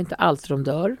hoppar, det är inte alltid de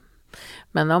dör.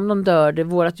 Men om de dör,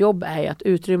 vårt jobb är att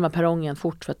utrymma perrongen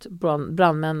fort för att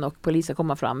brandmän och polis ska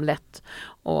komma fram lätt,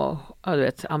 och du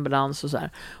vet, ambulans och så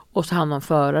här. Och så hand om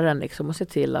föraren liksom, och se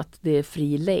till att det är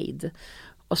fri lejd.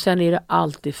 Och sen är det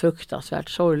alltid fruktansvärt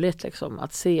sorgligt liksom,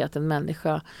 att se att en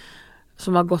människa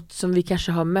som har gått, som vi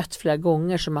kanske har mött flera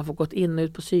gånger, som har fått gått in och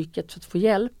ut på psyket för att få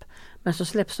hjälp, men så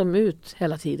släpps de ut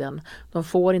hela tiden. De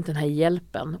får inte den här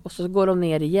hjälpen och så går de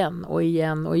ner igen och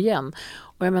igen och igen.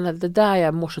 Och jag menar, det där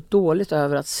jag mår så dåligt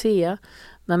över, att se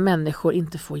när människor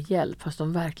inte får hjälp fast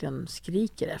de verkligen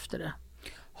skriker efter det.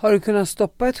 Har du kunnat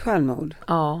stoppa ett självmord?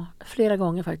 Ja, flera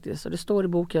gånger faktiskt, och det står i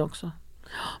boken också.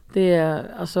 Det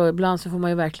är, alltså, ibland så får man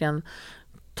ju verkligen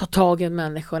ta tag i en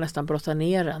människa och nästan brotta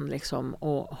ner den liksom,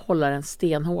 och hålla den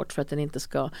stenhårt för att den inte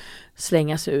ska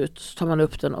slängas ut. Så tar man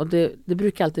upp den, och det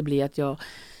brukar alltid bli att jag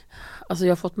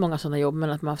har fått många sådana jobb, men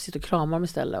att man sitter och kramar dem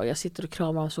istället, och jag sitter och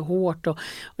kramar dem så hårt och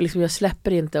liksom jag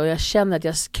släpper inte, och jag känner att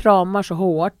jag kramar så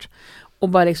hårt och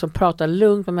bara liksom pratar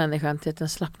lugnt med människan till att den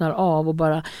slappnar av, och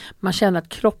bara man känner att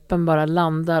kroppen bara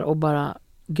landar och bara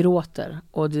gråter,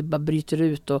 och det bara bryter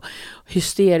ut och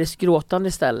hysteriskt gråtande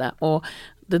istället, och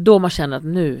det är då man känner att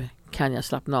nu kan jag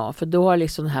slappna av. För då har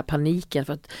liksom den här paniken,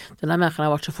 för att den här människan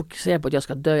har varit så fokuserad på att jag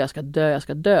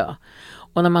ska dö.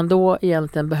 Och när man då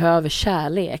egentligen behöver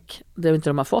kärlek, det är inte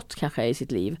de har fått kanske i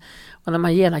sitt liv. Och när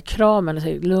man ger den här kramen och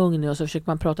säger lugn nu, och så försöker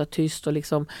man prata tyst och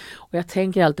liksom, och jag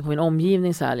tänker alltid på min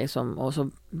omgivning så här liksom, och så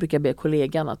brukar jag be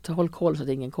kollegan att håll koll så att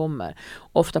ingen kommer.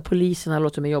 Ofta poliserna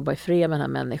låter mig jobba i fred med den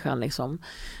här människan liksom.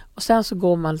 Och sen så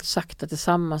går man sakta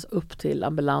tillsammans upp till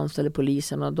ambulans eller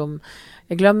polisen, och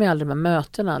jag glömmer aldrig de här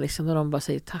mötena liksom, när de bara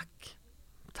säger tack.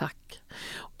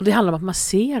 Och det handlar om att man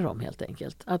ser dem helt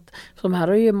enkelt. Att de här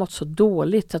har ju mått så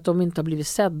dåligt att de inte har blivit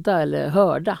sedda eller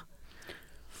hörda.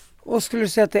 Och skulle du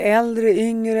säga att det är äldre,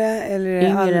 yngre? Eller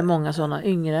yngre, många sådana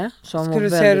yngre. Som skulle du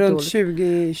säga runt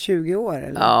 20 år?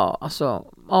 Eller? Ja, alltså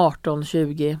 18,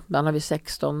 20. Ibland har vi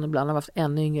 16, ibland har vi haft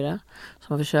ännu yngre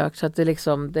som har försökt. Så att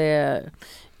det är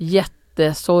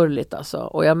jättesorgligt alltså.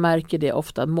 Och jag märker det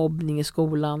ofta, mobbning i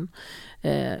skolan,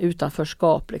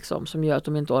 utanförskap liksom, som gör att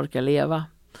de inte orkar leva.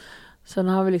 Sen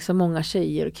har vi liksom många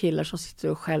tjejer och killar som sitter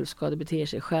och självskadebeter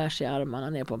sig, skär sig i armarna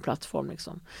ner på en plattform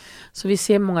liksom. Så vi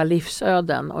ser många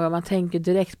livsöden, och man tänker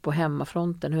direkt på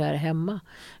hemmafronten. Hur är det hemma?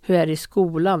 Hur är det i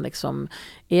skolan liksom?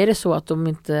 Är det så att de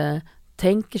inte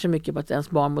tänker så mycket på att ens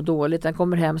barn mår dåligt? Den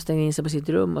kommer hem, stänger in sig på sitt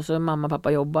rum, och så mamma och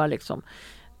pappa jobbar liksom.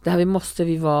 Det här måste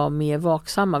vi vara mer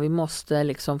vaksamma. Vi måste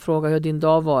liksom fråga hur din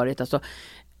dag varit. Alltså,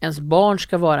 ens barn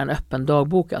ska vara en öppen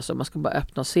dagbok. Alltså, man ska bara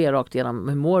öppna och se rakt igenom,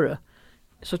 hur mår du?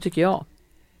 Så tycker jag.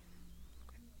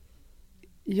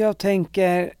 Jag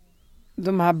tänker,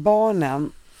 de här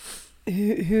barnen,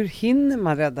 hur hinner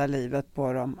man rädda livet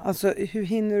på dem? Alltså, hur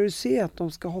hinner du se att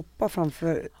de ska hoppa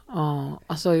framför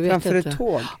ett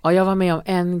tåg? Ja, jag var med om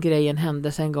en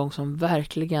händelse en gång som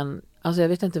verkligen, alltså jag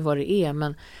vet inte vad det är,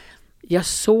 men jag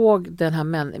såg den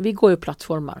här vi går ju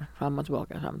plattformar fram och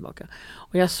tillbaka.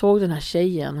 Och jag såg den här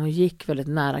tjejen, hon gick väldigt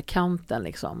nära kanten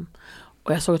liksom.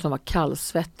 Och jag såg att hon var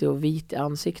kallsvettig och vit i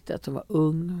ansiktet. Hon var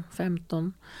ung,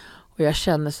 15. Och jag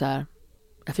kände så här,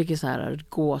 jag fick en sån här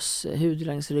gåshud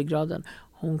längs ryggraden.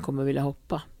 Hon kommer vilja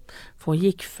hoppa. För hon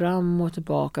gick fram och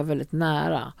tillbaka väldigt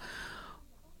nära.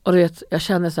 Och jag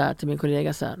kände så här till min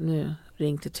kollega så här, nu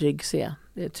ring till Trygg-C,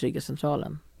 det är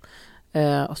Trygghetscentralen.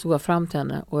 Och så går jag fram till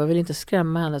henne, och jag vill inte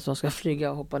skrämma henne så hon ska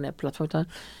flyga och hoppa ner på plattformen.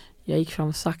 Jag gick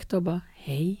fram sakta och bara,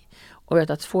 hej. Och vet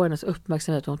att få hennes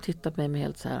uppmärksamhet, hon tittade på mig med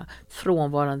helt så här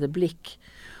frånvarande blick.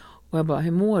 Och jag bara,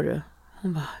 hur mår du?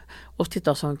 Hon bara, och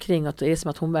tittade oss omkring, och det är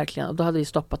som att hon verkligen, och då hade vi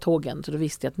stoppat tågen, så då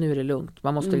visste jag att nu är det lugnt.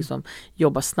 Man måste liksom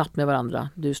jobba snabbt med varandra.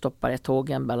 Du stoppar ett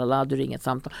tågen, balala, du ringer ett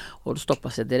samtal, och då stoppar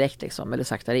sig direkt liksom, eller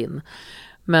saktar in.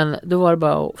 Men då var det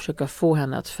bara att försöka få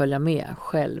henne att följa med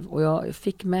själv. Och jag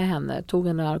fick med henne, tog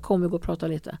henne här, kom vi gå och prata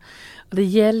lite. Och det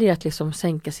gäller ju att liksom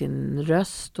sänka sin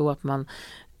röst, och att man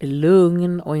är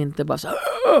lugn och inte bara så,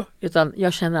 utan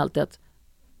jag känner alltid att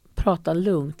prata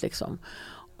lugnt liksom.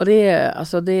 Och det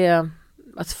är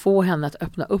att få henne att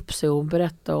öppna upp sig och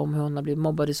berätta om hur hon har blivit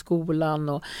mobbad i skolan,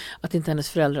 och att inte hennes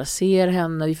föräldrar ser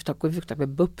henne. Vi fick ta med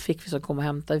BUP, fick vi som kom och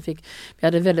hämta. Vi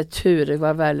hade väldigt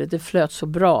tur, det flöt så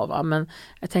bra va? Men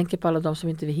jag tänker på alla de som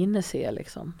inte vi hinner se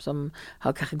liksom, som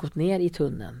har kanske gått ner i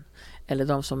tunneln, eller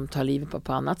de som tar livet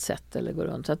på annat sätt eller går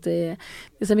runt. Så att det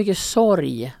är så mycket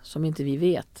sorg som inte vi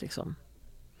vet liksom.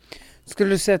 Skulle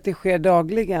du säga att det sker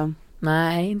dagligen?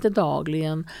 Nej, inte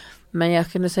dagligen. Men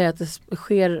jag kunde säga att det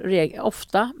sker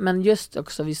ofta, men just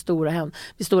också vid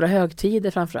stora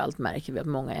högtider framförallt märker vi att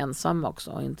många är ensamma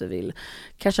också och inte vill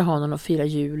kanske ha någon att fira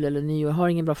jul eller nyår, har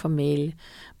ingen bra familj.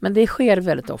 Men det sker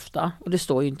väldigt ofta, och det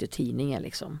står ju inte i tidningen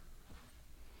liksom.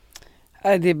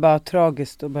 Det är bara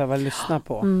tragiskt att behöva lyssna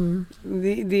på. Mm.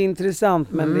 Det är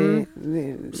intressant, men det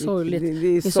är sorgligt.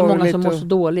 Det är så många som mår så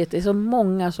dåligt. Det är så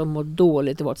många som mår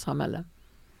dåligt i vårt samhälle.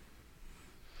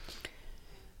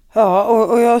 Ja,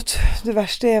 och det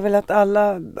värsta är väl att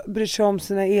alla bryr sig om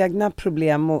sina egna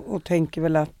problem och tänker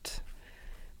väl att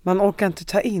man orkar inte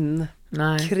ta in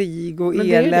krig och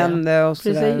elände och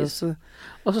sådär.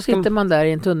 Och så sitter man där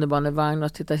i en tunnelbanevagn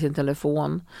och tittar i sin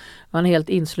telefon. Man är helt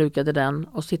inslukad i den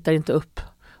och tittar inte upp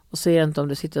och ser inte om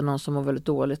det sitter någon som mår väldigt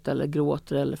dåligt eller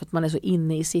gråter, eller för att man är så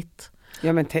inne i sitt.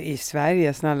 Ja, men i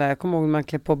Sverige, snälla, jag kommer ihåg när man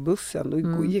klev på bussen.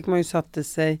 Då gick man ju och satte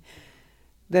sig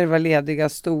där det var lediga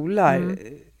stolar.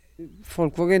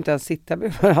 Folk vågar inte ens sitta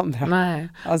med varandra. Nej,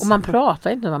 och man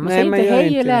pratar inte. Man säger inte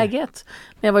hej i läget.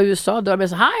 När jag var i USA då var det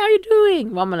så, hi, how are you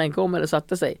doing? Var man än kom eller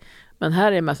satte sig. Men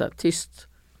här är man så här tyst.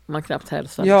 Man knappt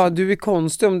hälsar. Ja, du är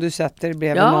konstig om du sätter dig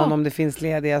bredvid någon om det finns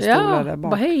lediga stolar där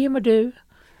bak. Ja, hej, hur mår du?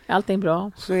 Allting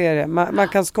bra. Så är det. Man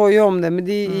kan skoja om det, men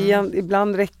det är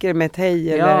ibland räcker det med ett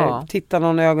hej eller titta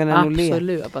någon i ögonen och le.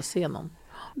 Absolut, bara se någon.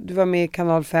 Du var med i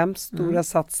Kanal 5, stora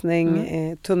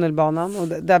satsning, tunnelbanan. Och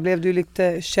där blev du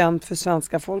lite känd för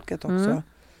svenska folket också.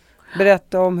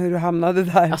 Berätta om hur du hamnade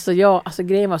där. Alltså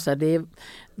grejen var så här,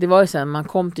 det var ju så här, man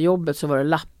kom till jobbet så var det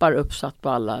lappar uppsatt på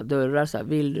alla dörrar så här,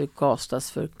 vill du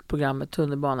castas för programmet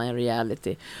Tunnelbanan i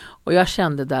reality? Och jag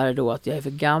kände där då att jag är för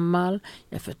gammal,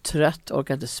 jag är för trött,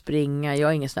 orkar inte springa, jag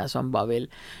är ingen sån här som bara vill,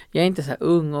 jag är inte så här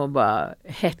ung och bara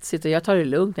hetsigt, och jag tar det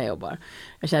lugnt när jag jobbar.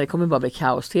 Jag kände det kommer bara bli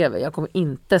kaos-tv, jag kommer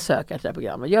inte söka till det här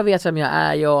programmet. Jag vet vem jag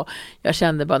är, jag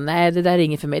kände bara nej, det där är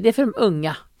inget för mig, det är för de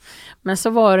unga. Men så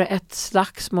var det ett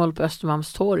slagsmål på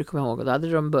Östermalmstorg, kommer jag ihåg, och då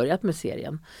hade de börjat med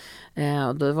serien.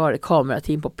 Och då var det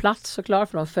kamerateam på plats såklart,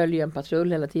 för de följer en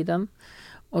patrull hela tiden.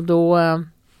 Och då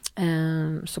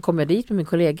så kom jag dit med min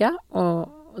kollega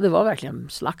och det var verkligen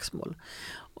slagsmål.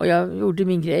 Och jag gjorde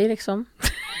min grej liksom.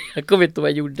 Jag kommer inte ihåg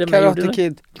vad jag gjorde. Karate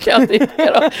Kid.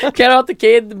 Karate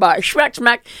Kid, bara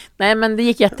smack. Nej, men det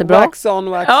gick jättebra. Wax on,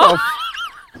 wax off.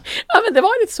 Ja, men det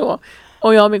var lite så.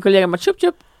 Och jag och min kollega bara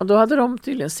tjup. Och då hade de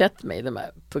tydligen sett mig,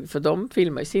 för de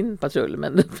filmade i sin patrull,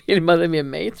 men de filmade med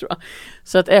mig tror jag.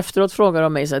 Så att efteråt frågade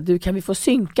de mig så här, du, kan vi få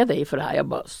synka dig för det här? Jag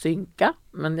bara, synka?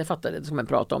 Men jag fattade inte, så man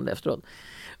prata om det efteråt.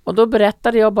 Och då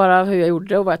berättade jag bara hur jag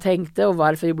gjorde och vad jag tänkte och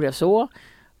varför jag blev så.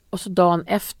 Och så dagen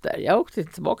efter, jag åkte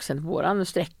tillbaka sen på våran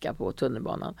sträcka på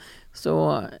tunnelbanan,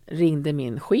 så ringde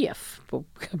min chef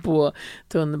på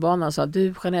tunnelbanan och sa,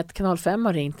 du Jeanette, Kanal 5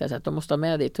 har ringt och att de måste ha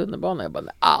med dig i tunnelbanan. Jag bara,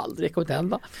 nej, aldrig, kommer inte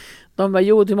hända. De bara,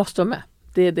 jo, du måste vara med.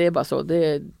 Det är bara så.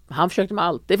 Han försökte med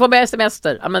allt. Det får med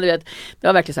semester. Ja, men du vet, det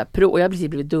var verkligen så här och jag hade precis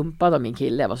blivit dumpad av min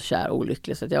kille. Jag var så kär och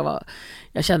olycklig så att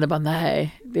jag kände bara,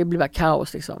 nej, det blir bara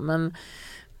kaos liksom. Men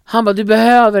han bara, du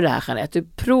behöver det här Jeanette. Du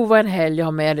provar en helg, jag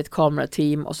har med ditt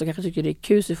kamerateam och så kanske tycker det är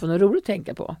kul så du får något roligt att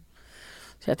tänka på.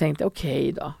 Så jag tänkte,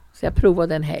 okej då. Så jag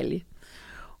provade en helg.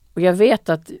 Och jag vet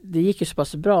att det gick ju så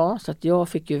pass bra så att jag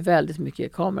fick ju väldigt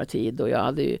mycket kameratid och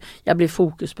jag blev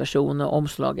fokusperson och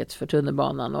omslaget för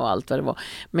tunnelbanan och allt vad det var.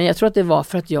 Men jag tror att det var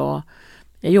för att jag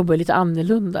jobbar lite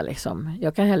annorlunda liksom.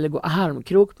 Jag kan hellre gå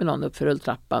armkrok med någon upp för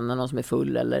rulltrappan när någon som är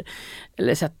full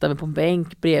eller sätta mig på en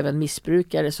bänk bredvid en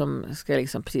missbrukare som ska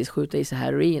liksom precis skjuta i sig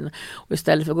heroin. Och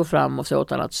istället för att gå fram och säga åt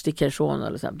honom att sticka ifrån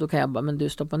eller så, då kan jag bara, men du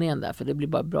stoppar ner den där för det blir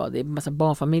bara bra. Det är en massa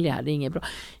barnfamiljer här, det är inget bra.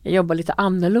 Jag jobbar lite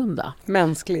annorlunda.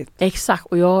 Mänskligt. Exakt,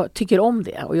 och jag tycker om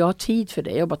det. Och jag har tid för det.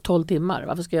 Jag jobbar 12 timmar.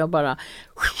 Varför ska jag bara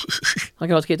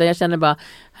jag känner bara,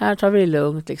 här tar vi det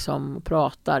lugnt liksom och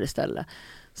pratar istället.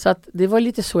 Så att det var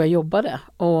lite så jag jobbade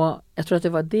och jag tror att det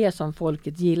var det som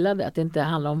folket gillade, att det inte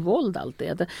handlar om våld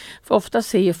alltid. För ofta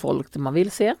ser ju folk det man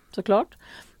vill se såklart,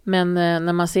 men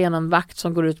när man ser någon vakt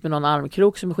som går ut med någon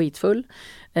armkrok som är skitfull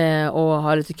och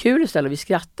har lite kul istället och vi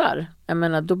skrattar, jag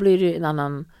menar, då blir det en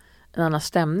annan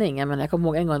stämning. Jag kommer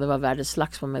ihåg en gång det var världens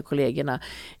slagsmål med kollegorna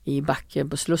i backen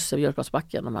på Slussen,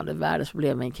 Björkplatsbacken. De hade världens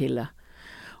problem med en kille.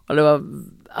 Och det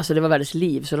var världens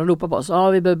liv. Så de ropade på oss,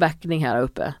 vi behöver backning här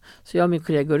uppe. Så jag och min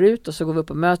kollega går ut och så går vi upp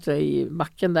och möter i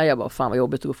backen där. Jag bara, fan vad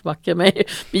jobbigt att gå på backen. Men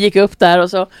vi gick upp där och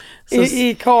så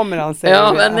I kameran säger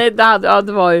ja, du. Men nej,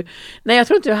 det var ju, nej, jag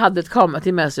tror inte jag hade ett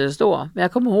kamerateam med sig då. Men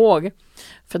jag kommer ihåg,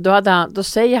 för då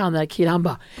säger han den här killen, han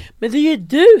bara, men det är ju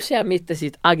du, säger jag mitt i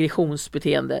sitt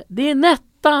aggressionsbeteende. Det är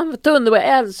Nettan, Tunnelbanan,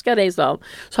 jag älskar dig, sa han.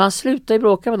 Så han slutade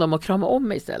bråka med dem och krama om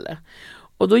mig istället.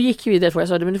 Och då gick vi därför jag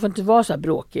sa, men du får inte vara så här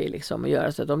bråkig liksom och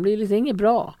göra så att de blir lite inget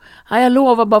bra. Nej, jag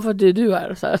lovar bara för att du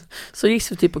är. Så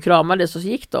gick vi typ och kramades och så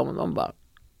gick de och de bara,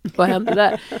 vad hände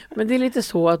där? Men det är lite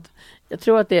så att, jag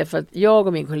tror att det är för att jag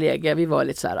och min kollega, vi var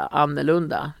lite så här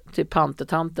annorlunda. Typ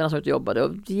pantetanterna som jobbade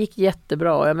och det gick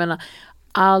jättebra. Och jag menar,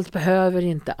 allt behöver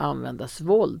inte användas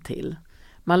våld till.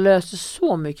 Man löser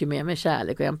så mycket mer med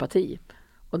kärlek och empati.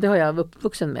 Och det har jag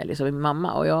uppvuxen med liksom, med min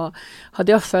mamma. Och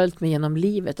hade jag följt mig genom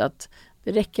livet att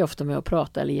det räcker ofta med att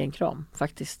prata eller ge en kram,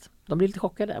 faktiskt. De blir lite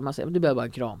chockade. Man säger, du behöver bara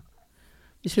en kram.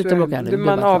 Vi slutar bråka här nu.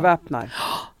 Man avväpnar.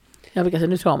 Jag brukar säga,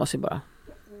 nu kramas vi bara.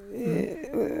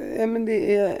 Men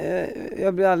det är,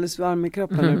 jag blir alldeles varm i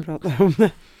kroppen när du pratar om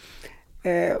det.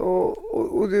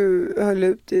 Och du höll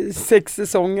ut i 6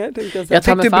 säsonger. Jag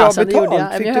fick du bra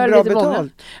betalt? Fick du bra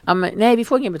betalt? Ja, men, nej, vi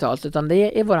får ingen betalt utan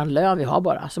det är våran lön vi har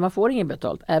bara. Så man får ingen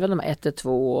betalt. Även om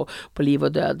 1-2 och på liv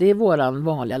och död. Det är våran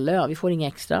vanliga lön. Vi får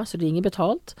inget extra så det är inget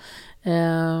betalt.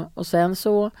 Och sen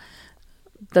så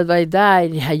det var ju där i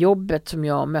det här jobbet som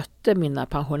jag mötte mina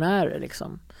pensionärer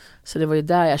liksom. Så det var ju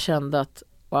där jag kände att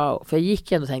wow, för jag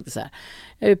gick ändå och tänkte så här,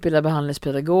 jag är utbildad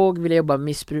behandlingspedagog, vill jag jobba med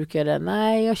missbrukare?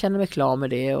 Nej, jag känner mig klar med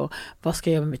det och vad ska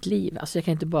jag göra med mitt liv? Alltså jag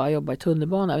kan inte bara jobba i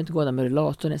tunnelbanan, jag vill inte gå där med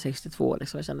rullatorn när jag är 62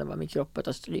 liksom. Jag kände bara min kropp att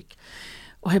ta stryk.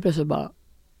 Och helt plötsligt bara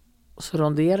så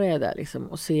ronderar jag där liksom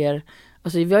och ser,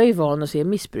 alltså vi är ju vana att se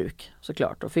missbruk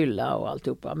såklart och fylla och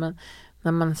alltihopa,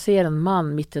 när man ser en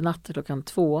man mitt i natten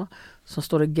 2:00 som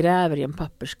står och gräver i en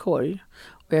papperskorg.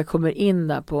 Och jag kommer in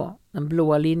där på den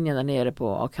blåa linjen där nere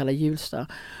på Akalla Hjulsta.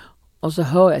 Och så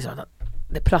hör jag så att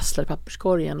det prasslar i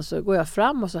papperskorgen. Och så går jag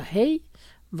fram och så, hej,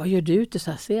 vad gör du ute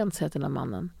så här sent, säger den här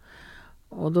mannen.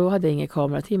 Och då hade jag ingen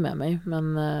kamerateam med mig.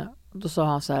 Men då sa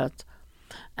han så här att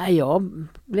nej, jag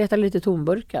letar lite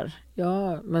tomburkar.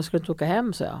 Ja, men skulle inte åka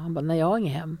hem, så jag. Han bara, nej, jag har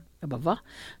ingen hem. Jag bara, va?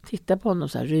 Titta på honom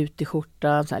så här, rutig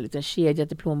skjorta, så här liten kedja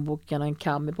till plånboken och en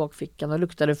kam i bakfickan och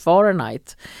luktade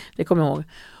Fahrenheit. Det kommer jag ihåg.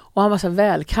 Och han var så här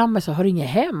välkammad, så har inget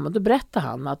hem. Och då berättade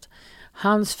han att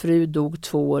hans fru dog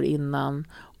 2 år innan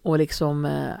och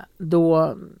liksom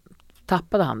då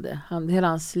tappade han det. Hela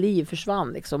hans liv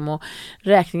försvann liksom, och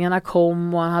räkningarna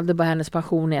kom och han hade bara hennes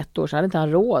pension i 1 år, så hade inte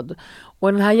han råd.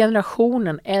 Och den här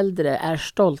generationen äldre är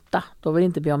stolta. De vill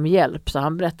inte be om hjälp, så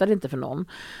han berättade inte för någon.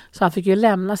 Så han fick ju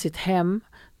lämna sitt hem,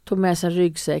 tog med sig en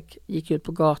ryggsäck, gick ut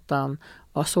på gatan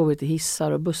och har sovit i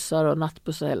hissar och bussar och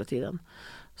nattbussar hela tiden.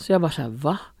 Så jag bara så här,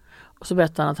 va? Och så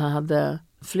berättade han att han hade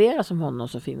flera som honom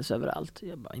som finns överallt.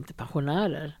 Jag bara, inte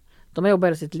pensionärer. De har jobbat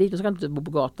hela sitt liv, de ska inte bo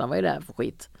på gatan. Vad är det här för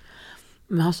skit?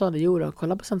 Men han sa det, jo då,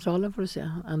 kolla på Centralen får du se,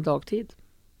 en dagtid.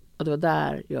 Och det var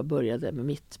där jag började med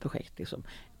mitt projekt. Liksom.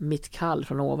 Mitt kall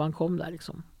från ovan kom där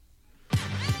liksom.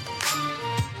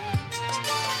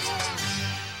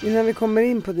 Innan vi kommer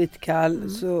in på ditt kall,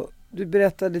 så du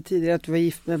berättade tidigare att du var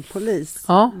gift med en polis.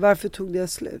 Ja. Varför tog det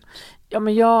slut? Ja,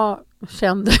 men jag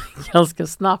kände ganska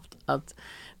snabbt att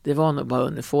det var nog bara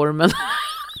uniformen.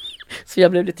 Så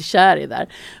jag blev lite kär i där.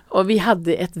 Och vi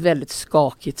hade ett väldigt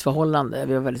skakigt förhållande.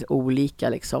 Vi var väldigt olika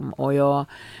liksom. Och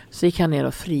så gick han ner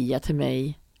och fria till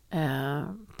mig.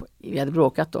 Vi hade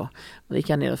bråkat då. Och då gick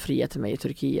han ner och fria till mig i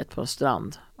Turkiet på en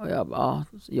strand. Och jag bara,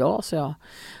 ja, så jag.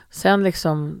 Sen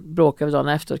liksom bråkade vi dagen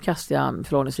efter och kastade jag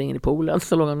förlovningsringen i poolen.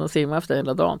 Så låg han och simmade efter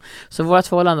hela dagen. Så vårt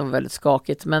förhållande var väldigt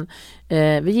skakigt. Men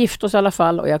vi gifte oss i alla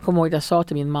fall. Och jag kommer ihåg att jag sa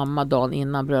till min mamma dagen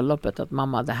innan bröllopet att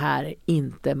mamma, det här är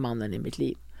inte mannen i mitt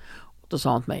liv. Då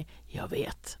sa han till mig, jag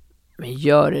vet, men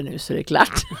gör det nu så är det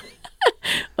klart.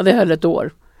 Och det höll 1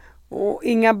 år. Och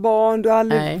inga barn, du har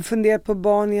aldrig Nej. funderat på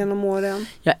barn genom åren?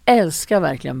 Jag älskar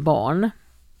verkligen barn,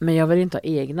 men jag vill inte ha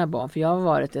egna barn. För jag har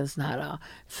varit en sån här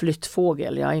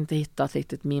flyttfågel. Jag har inte hittat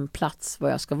riktigt min plats,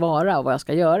 vad jag ska vara och vad jag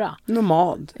ska göra.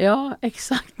 Nomad. Ja,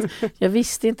 exakt. Jag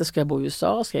visste inte, ska jag bo i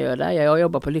USA, ska jag göra det? Jag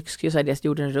jobbar på Lyxkryss, jag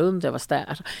gjorde en rund, jag var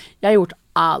städ. Jag har gjort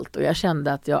allt och jag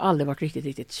kände att jag aldrig varit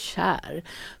riktigt kär.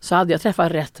 Så hade jag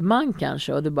träffat rätt man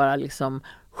kanske och det bara liksom,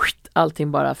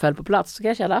 allting bara föll på plats, så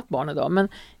kanske jag hade haft barn idag. Men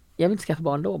jag vill inte skaffa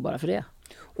barn då, bara för det.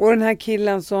 Och den här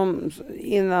killen som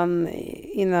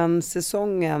innan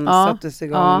säsongen sattes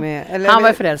igång med... Eller, han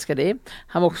var förälskad i.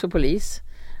 Han var också polis.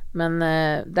 Men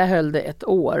där höll det 1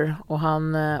 år. Och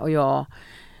han och jag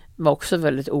var också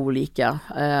väldigt olika.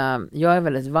 Jag är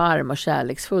väldigt varm och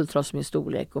kärleksfull trots min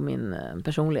storlek och min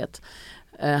personlighet.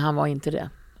 Han var inte det.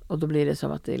 Och då blir det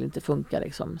som att det inte funkar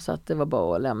liksom. Så att det var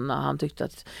bara att lämna. Han tyckte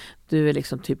att du är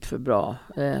liksom typ för bra,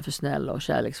 för snäll och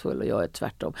kärleksfull och jag är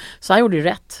tvärtom. Så han gjorde ju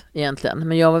rätt egentligen.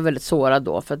 Men jag var väldigt sårad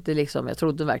då för att det liksom, jag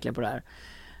trodde verkligen på det här.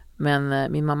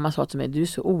 Men min mamma sa till mig, du är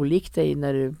så olik dig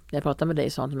när jag pratade med dig,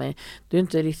 sa hon till mig. Du är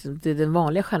inte riktigt, det är den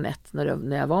vanliga Jeanette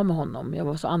när jag var med honom. Jag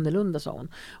var så annorlunda, sa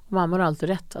hon. Och mamma har alltid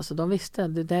rätt. Alltså de visste,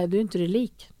 du är inte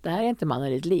lik. Det här är inte mannen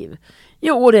i ditt liv.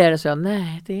 Jo, det är det, så jag.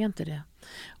 Nej, det är inte det.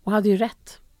 Och hade ju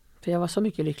rätt. För jag var så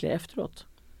mycket lyckligare efteråt.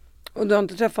 Och du har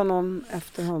inte träffat någon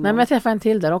efter honom? Nej, men jag träffade en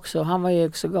till där också. Han var ju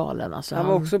också galen. Alltså, han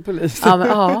var också polis.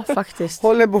 Ja, faktiskt.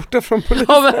 Håller borta från polisen.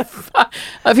 Ja,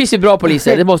 det finns ju bra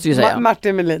poliser, det måste ju säga.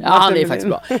 Martin Melin. Ja, han är faktiskt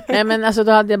bra. Nej, men alltså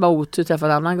då hade jag bara otur träffat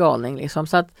en annan galning liksom.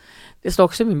 Så att det står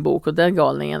också i min bok och den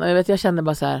galningen. Och jag kände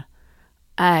bara så här,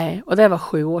 nej. Och det var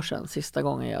 7 år sedan sista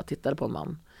gången jag tittade på en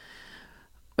man.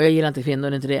 Och jag gillar inte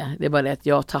kvinnor, inte det. Det är bara det att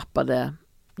jag tappade.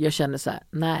 Jag kände så här,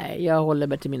 nej, jag håller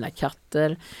mig till mina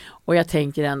katter. Och jag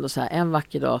tänker ändå så här, en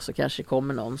vacker dag så kanske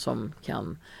kommer någon som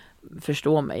kan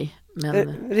förstå mig.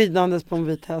 Men ridandes på en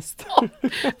vit häst.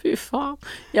 Fy fan.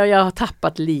 Jag har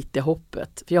tappat lite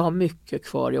hoppet. För jag har mycket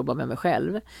kvar att jobba med mig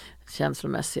själv.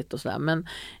 Känslomässigt och sådär. Men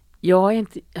jag är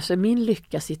inte, alltså min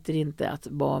lycka sitter inte att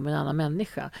vara med en annan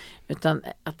människa. Utan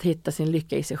att hitta sin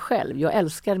lycka i sig själv. Jag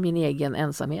älskar min egen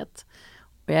ensamhet.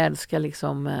 Och jag älskar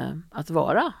liksom att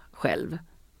vara själv.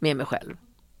 Med mig själv.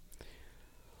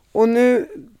 Och nu,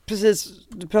 precis,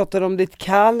 du pratade om ditt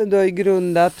kall. Du har ju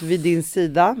grundat Vid din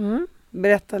sida. Mm.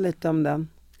 Berätta lite om den.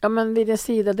 Ja, men Vid din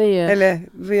sida, det är ju... Eller,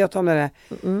 jag tar med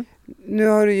det. Mm. Nu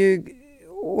har du ju...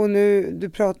 Och nu,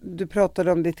 du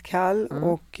pratade om ditt kall.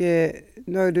 Och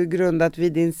nu har du grundat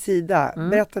Vid din sida.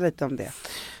 Berätta lite om det.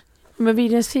 Men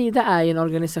Videns sida är ju en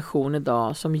organisation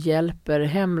idag som hjälper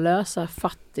hemlösa,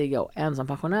 fattiga och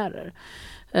ensampensionärer.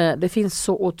 Det finns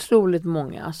så otroligt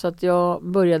många, så att jag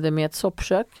började med ett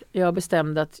soppkök. Jag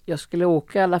bestämde att jag skulle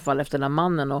åka i alla fall efter den här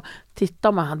mannen och titta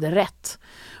om han hade rätt.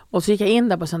 Och så gick jag in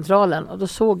där på centralen och då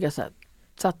såg jag så här,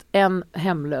 satt en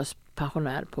hemlös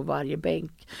pensionär på varje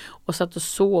bänk och satt och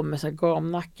sov med så här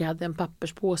gamnacke, hade en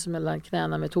papperspåse mellan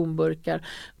knäna med tomburkar,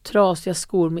 trasiga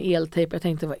skor med eltejp. Jag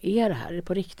tänkte, vad är det här? Är det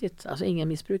på riktigt? Alltså ingen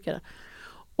missbrukare.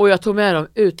 Och jag tog med dem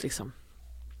ut liksom.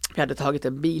 Jag hade tagit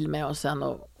en bil med oss sen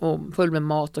och full med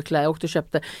mat och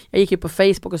kläder. Jag gick ju på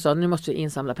Facebook och sa, nu måste vi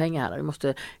insamla pengar här. Vi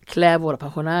måste klä våra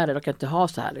pensionärer. De kan inte ha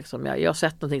så här liksom. Jag har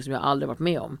sett någonting som jag aldrig varit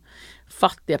med om.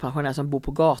 Fattiga pensionärer som bor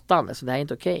på gatan. Så det här är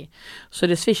inte okej. Så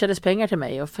det swishades pengar till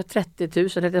mig. Och för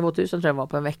 32 000 tror jag var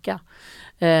på en vecka.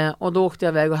 Och då åkte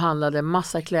jag iväg och handlade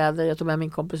massa kläder. Jag tog med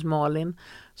min kompis Malin,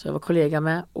 så jag var kollega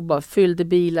med, och bara fyllde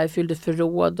bilar, fyllde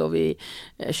förråd, och vi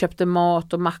köpte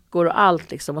mat och mackor och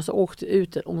allt liksom. Och så åkte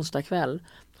ut en onsdag kväll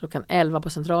klockan 11 på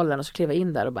centralen, och så klev jag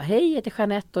in där och bara, hej, jag heter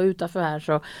Jeanette, och utanför här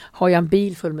så har jag en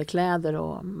bil full med kläder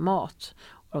och mat.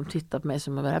 Och de tittade på mig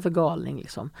som, vad är det här för galning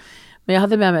liksom. Men jag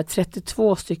hade med mig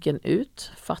 32 stycken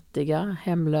ut, fattiga,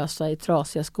 hemlösa i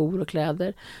trasiga skor och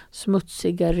kläder,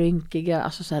 smutsiga, rynkiga,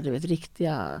 alltså så här, du vet,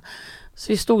 riktiga.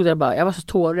 Så vi stod där bara, jag var så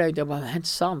tårögd, jag bara, det är inte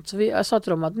sant. Så jag sa till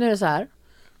dem att nu är det så här,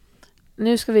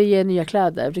 nu ska vi ge nya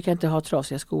kläder, du kan inte ha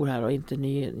trasiga skor här och inte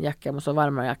ny jacka, måste ha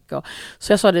varmare jacka.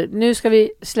 Så jag sa det, nu ska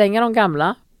vi slänga de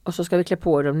gamla och så ska vi klä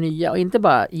på de nya, och inte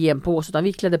bara ge en påse, utan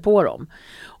vi klädde på dem.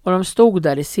 Och de stod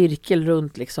där i cirkel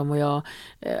runt liksom, och jag,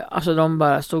 alltså de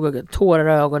bara stod och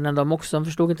tårar i ögonen de också, de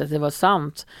förstod inte att det var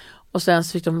sant. Och sen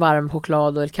så fick de varm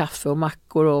choklad och kaffe och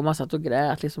mackor, och man satt och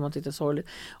grät liksom, och tyckte sorgligt.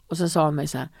 Och sen sa de mig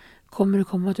så här, kommer du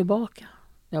komma tillbaka?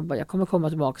 Jag bara, jag kommer komma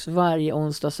tillbaka varje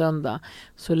onsdag och söndag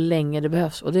så länge det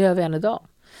behövs, och det gör vi än idag.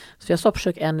 Så jag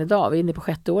soppkök än idag, vi är inne på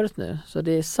 6:e året nu, så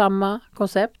det är samma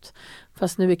koncept,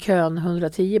 fast nu är kön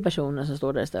 110 personer som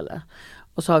står där istället.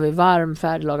 Och så har vi varm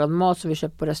färdiglagad mat som vi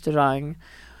köper på restaurang.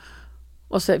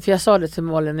 Och så, för jag sa det till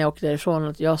Malin när jag åkte därifrån,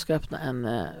 att jag ska öppna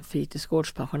en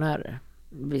fritidsgårdspensionärer.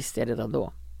 Visste jag redan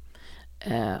då.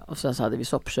 Och sen så hade vi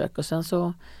soppkök, och sen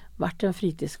så vart det en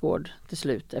fritidsgård till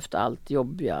slut efter allt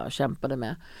jobb jag kämpade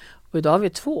med. Och idag har vi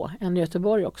 2, en i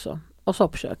Göteborg också, och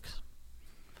soppkök.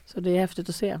 Så det är häftigt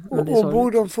att se. Och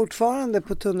bor de fortfarande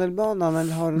på tunnelbanan,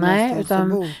 eller har de Nej,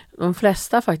 utan de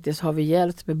flesta faktiskt har vi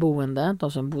hjälpt med boende.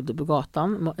 De som bodde på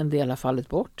gatan, en del har fallit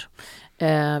bort.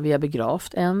 Vi har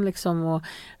begravt en liksom,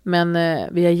 men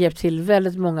vi har hjälpt till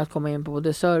väldigt många att komma in på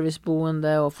både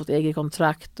serviceboende och fått eget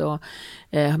kontrakt, och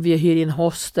vi hyr in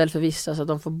hostel för vissa så att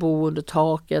de får bo under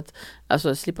taket,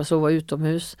 alltså slippa sova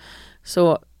utomhus.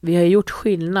 Så vi har gjort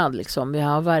skillnad liksom. Vi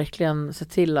har verkligen sett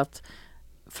till att,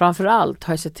 framförallt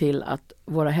har jag sett till att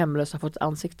våra hemlösa har fått ett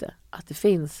ansikte. Att det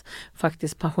finns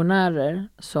faktiskt pensionärer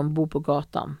som bor på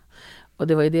gatan. Och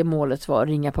det var ju det målet var,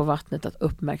 ringa på vattnet, att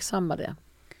uppmärksamma det.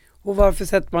 Och varför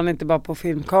sätter man inte bara på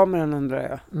filmkameran, undrar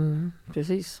jag?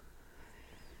 Precis.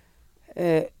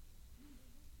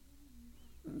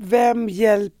 Vem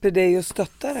hjälper dig att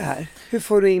stötta det här? Hur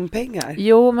får du in pengar?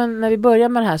 Jo, men när vi började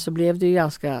med det här så blev det ju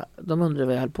ganska, de undrade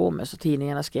vad jag höll på med, så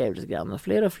tidningarna skrev lite grann, och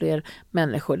fler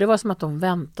människor. Det var som att de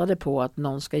väntade på att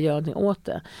någon ska göra någonting åt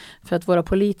det. För att våra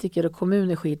politiker och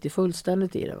kommuner skiter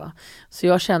fullständigt i det, va. Så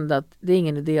jag kände att det är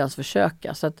ingen idé att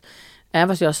försöka. Så att även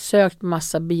fast jag har sökt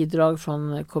massa bidrag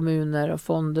från kommuner och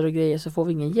fonder och grejer, så får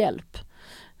vi ingen hjälp.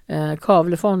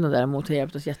 Kavlefonden däremot har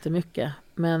hjälpt oss jättemycket.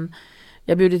 Men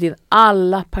jag har bjudit in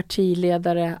alla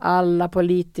partiledare, alla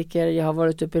politiker. Jag har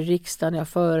varit uppe i riksdagen, jag har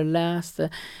föreläst.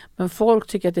 Men folk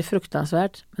tycker att det är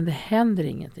fruktansvärt, men det händer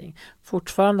ingenting.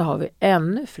 Fortfarande har vi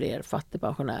ännu fler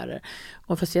fattigpensionärer.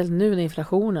 Och speciellt nu när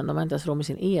inflationen, de har inte ens råd med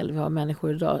sin el. Vi har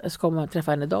människor idag, jag ska komma och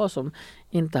träffa en idag som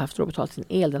inte haft råd att betala sin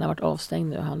el. Den har varit avstängd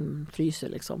nu och han fryser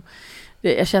liksom.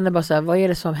 Jag känner bara så här, vad är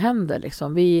det som händer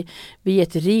liksom? Vi är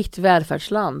ett rikt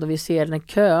välfärdsland och vi ser en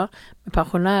kö med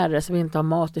pensionärer som inte har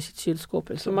mat i sitt kylskåp.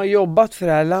 Liksom. Som har jobbat för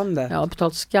det här landet. Ja,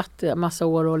 betalt skatt i massa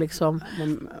år och liksom.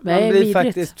 Man blir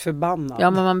faktiskt förbannad.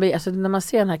 Ja, men man blir, alltså när man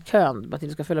ser den här kön, bara att du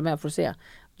ska följa med för att se.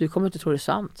 Du kommer inte tro det är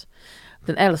sant.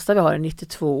 Den äldsta vi har är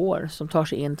 92 år som tar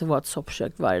sig in till vårt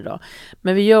soppkök varje dag.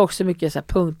 Men vi gör också mycket så här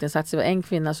punktinsatser. Det var en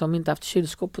kvinna som inte haft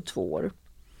kylskåp på 2 år.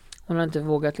 Hon har inte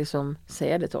vågat liksom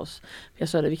säga det till oss. Jag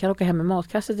sa det, vi kan åka hem med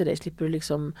matkasse till dig, slipper du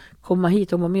liksom komma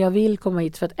hit. Hon bara, men jag vill komma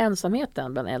hit, för att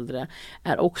ensamheten bland äldre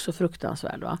är också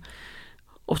fruktansvärd, va?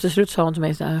 Och till slut sa hon till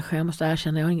mig så här, jag måste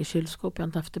erkänna, jag har inget kylskåp, jag har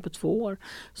inte haft det på 2 år.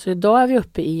 Så idag är vi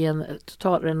uppe i en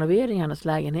total renovering i hennes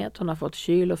lägenhet. Hon har fått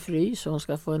kyl och frys och hon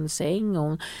ska få en säng och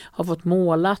hon har fått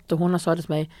målat, och hon har sagt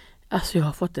till mig, Alltså jag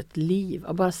har fått ett liv.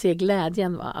 Att bara se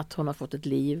glädjen, va? Att hon har fått ett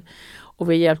liv. Och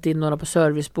vi har hjälpt in några på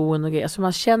serviceboende och grejer. Alltså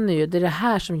man känner ju, det är det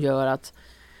här som gör att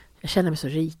jag känner mig så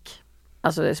rik.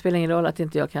 Alltså det spelar ingen roll att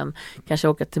inte jag kan kanske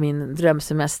åka till min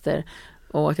drömsemester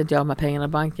och att inte jag har de här pengarna i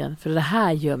banken. För det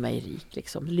här gör mig rik.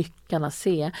 Liksom. Lyckan att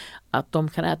se att de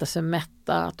kan äta sig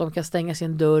mätta, att de kan stänga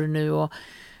sin dörr nu. Och,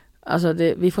 alltså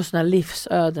vi får såna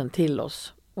livsöden till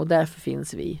oss. Och därför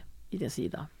finns vi i din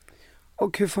sida.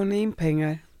 Och hur får ni in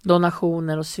pengar?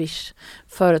 Donationer och swish.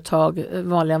 Företag,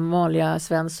 vanliga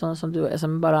Svensson som du är,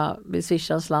 som bara vill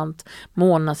swisha en slant.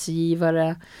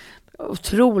 Månadsgivare.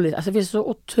 Otroligt, alltså det finns så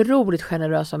otroligt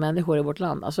generösa människor i vårt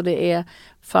land. Alltså det är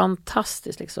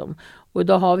fantastiskt liksom. Och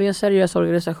idag har vi en seriös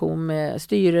organisation med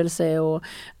styrelse och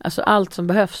alltså allt som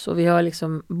behövs. Och vi har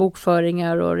liksom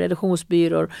bokföringar och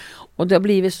redaktionsbyråer. Och det har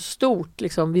blivit så stort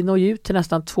liksom. Vi når ju ut till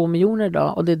nästan 2 miljoner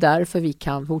idag. Och det är därför vi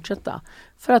kan fortsätta.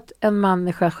 För att en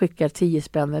människa skickar 10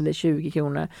 spänn eller 20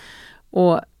 kronor.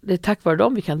 Och det är tack vare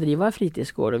dem vi kan driva en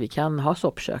fritidsgård och vi kan ha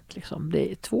soppkök liksom.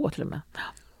 Det är 2 till och med.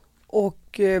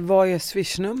 Och vad är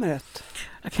swishnumret?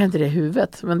 Jag kan inte det i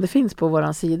huvudet, men det finns på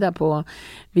vår sida på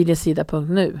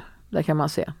vidensida.nu. Där kan man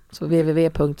se. Så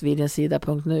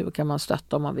www.vidensida.nu kan man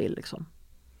stötta om man vill. Liksom.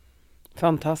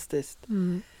 Fantastiskt.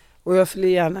 Och jag följer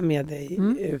gärna med dig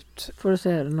ut. Får du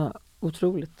se något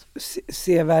otroligt.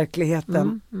 Se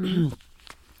verkligheten.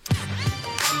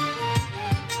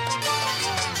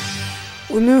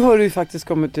 Och nu har du ju faktiskt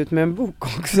kommit ut med en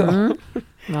bok också.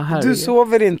 Ja, du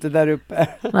sover inte där uppe.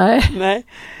 Nej. Nej.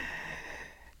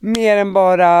 Mer än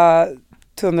bara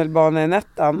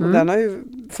tunnelbanenettan. Och den har ju,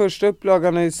 första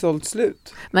upplagan har ju sålt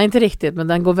slut. Nej, inte riktigt, men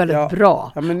den går väldigt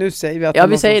bra. Ja, men nu säger vi att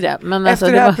vi säger det. Men efter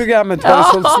alltså, det här programmet har det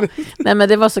sålt slut. Nej, men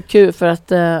det var så kul för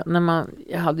att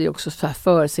jag hade ju också så här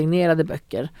försignerade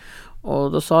böcker.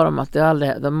 Och då sa de att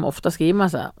de ofta skriver man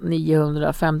så här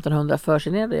 900-1500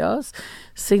 försignerade. Jag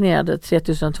signerade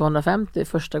 3250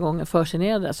 första gången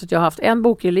försignerade. Så jag har haft en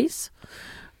bokrelease.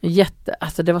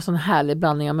 Alltså det var sån härlig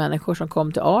blandning av människor som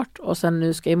kom till Art. Och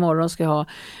sen imorgon ska jag ha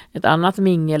ett annat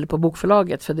mingel på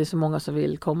bokförlaget. För det är så många som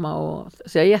vill komma.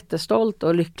 Så jag är jättestolt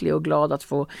och lycklig och glad att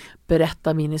få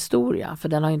berätta min historia. För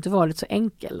den har inte varit så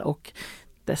enkel. Och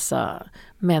dessa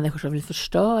människor som vill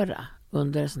förstöra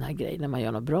under en sån här grej när man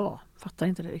gör något bra. Fattar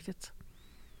inte det riktigt.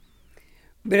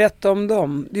 Berätta om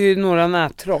dem. Det är ju några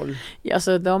nättroll. Ja,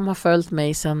 alltså, de har följt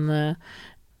mig sedan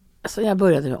jag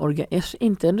började med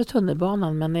inte under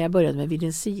tunnelbanan, men när jag började med Vid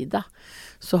din sida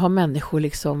så har människor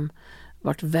liksom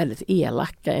varit väldigt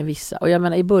elaka i vissa. Och jag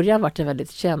menar, i början var det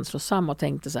väldigt känslosam och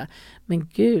tänkte så här, men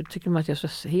gud, tycker man att jag är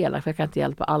så elak för jag kan inte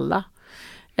hjälpa alla?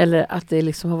 Eller att det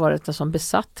liksom har varit en sån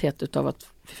besatthet utav att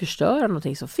förstöra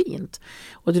någonting så fint.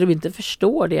 Och det de inte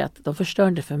förstår det är att de förstör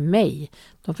inte för mig.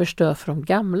 De förstör för de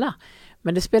gamla.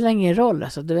 Men det spelar ingen roll.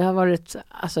 Alltså, det har varit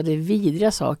det är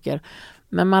vidriga saker.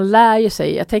 Men man lär ju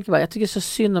sig. Jag tycker så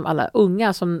synd om alla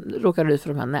unga som råkar ut för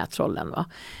de här nättrollen. Va?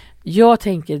 Jag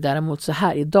tänker däremot så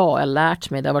här idag. Jag har lärt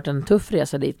mig. Det har varit en tuff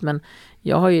resa dit. Men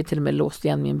jag har ju till och med låst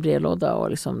igen min brevlåda. Och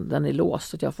liksom, den är låst.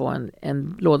 Så att jag får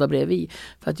en låda bredvid.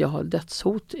 För att jag har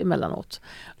dödshot emellanåt.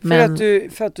 Men,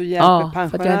 för att du hjälper pensionärer?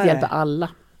 För att jag inte hjälper alla.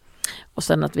 Och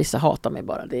sen att vissa hatar mig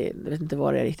bara. Jag vet inte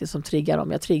vad det är riktigt som triggar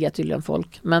dem. Jag triggar tydligen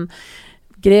folk. Men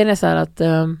grejen är så här att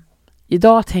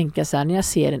idag tänker jag så här, när jag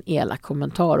ser en elak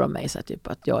kommentar om mig, så här, typ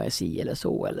att jag är si eller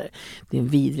så, eller det är en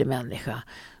vidrig människa,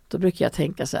 då brukar jag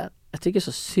tänka så här, jag tycker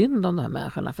så synd om de här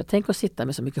människorna, för tänk att sitta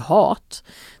med så mycket hat.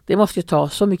 Det måste ju ta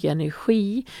så mycket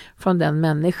energi från den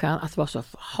människan att vara så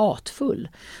hatfull.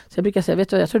 Så jag brukar säga, vet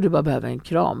du, jag tror du bara behöver en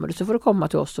kram, och så får du komma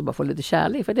till oss och bara få lite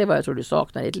kärlek, för det är vad jag tror du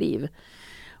saknar i ditt liv.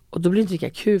 Och då blir det inte lika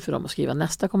kul för dem att skriva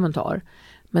nästa kommentar.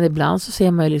 Men ibland så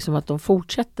ser man ju liksom att de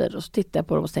fortsätter, och så tittar jag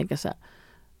på dem och tänker så här,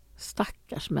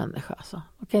 stackars människa alltså.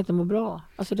 De kan inte må bra.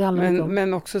 Alltså det handlar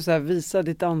men också så här, visa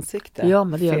ditt ansikte. Ja,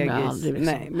 men det gör man aldrig.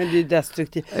 Liksom. Nej, men det är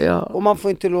destruktivt. Ja. Och man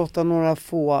får inte låta några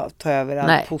få ta över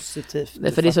allt positivt.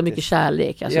 Nej, för det är så mycket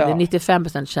kärlek. Alltså, det är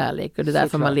 95% kärlek, och det är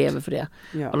därför man lever för det.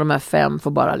 Ja. Och de här 5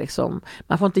 får bara liksom,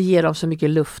 man får inte ge dem så mycket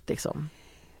luft liksom.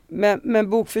 Men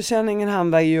bokförsäljningen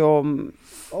handlar ju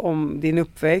om din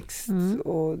uppväxt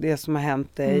och det som har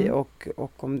hänt dig och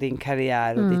om din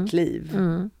karriär och ditt liv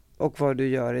och vad du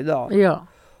gör idag. Ja.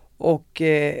 Och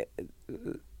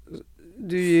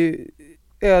du är ju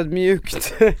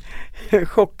ödmjukt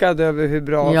chockad över hur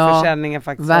bra försäljningen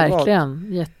faktiskt har gått. Verkligen,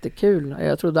 jättekul.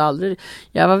 Jag trodde aldrig,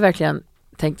 jag var verkligen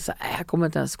tänkte så här, jag kommer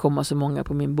inte ens komma så många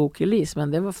på min bokrelease,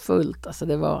 men det var fullt. Alltså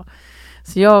det var,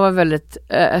 så jag var väldigt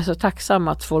så tacksam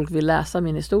att folk vill läsa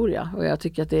min historia, och jag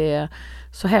tycker att det är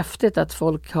så häftigt att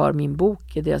folk har min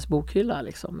bok i deras bokhylla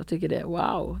liksom. Jag tycker det är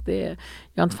wow, jag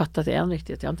har inte fattat det än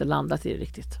riktigt, jag har inte landat i det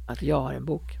riktigt, att jag har en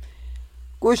bok.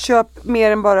 Gå och köp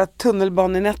mer än bara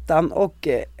tunnelbanenettan. Och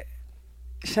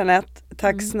Jeanette,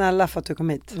 tack snälla för att du kom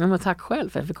hit. Ja, men tack själv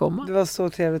för att jag fick komma. Det var så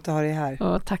trevligt att ha dig här.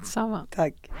 Ja, tack samma.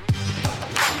 Tack.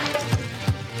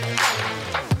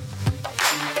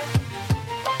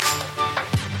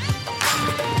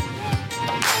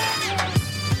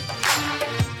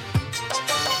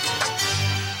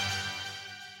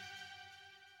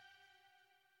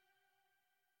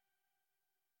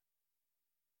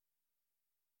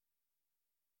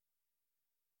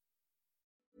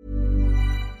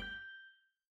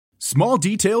 Small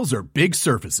details are big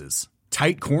surfaces.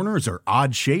 Tight corners are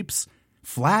odd shapes.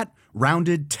 Flat,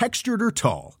 rounded, textured, or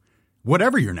tall.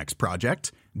 Whatever your next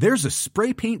project, there's a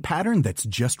spray paint pattern that's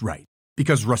just right.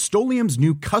 Because Rust-Oleum's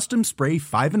new Custom Spray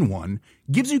 5-in-1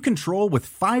 gives you control with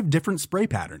 5 different spray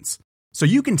patterns. So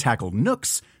you can tackle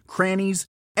nooks, crannies,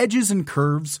 edges, and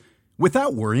curves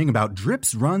without worrying about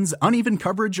drips, runs, uneven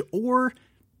coverage, or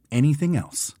anything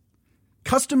else.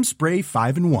 Custom Spray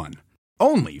 5-in-1.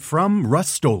 Only from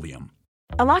Rust-Oleum.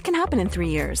 A lot can happen in 3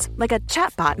 years, like a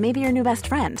chatbot may be your new best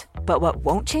friend. But what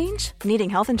won't change?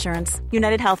 Needing health insurance.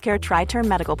 United Healthcare Tri-Term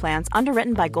Medical Plans,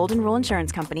 underwritten by Golden Rule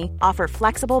Insurance Company, offer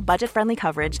flexible, budget-friendly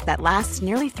coverage that lasts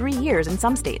nearly 3 years in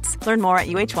some states. Learn more at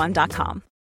uh1.com.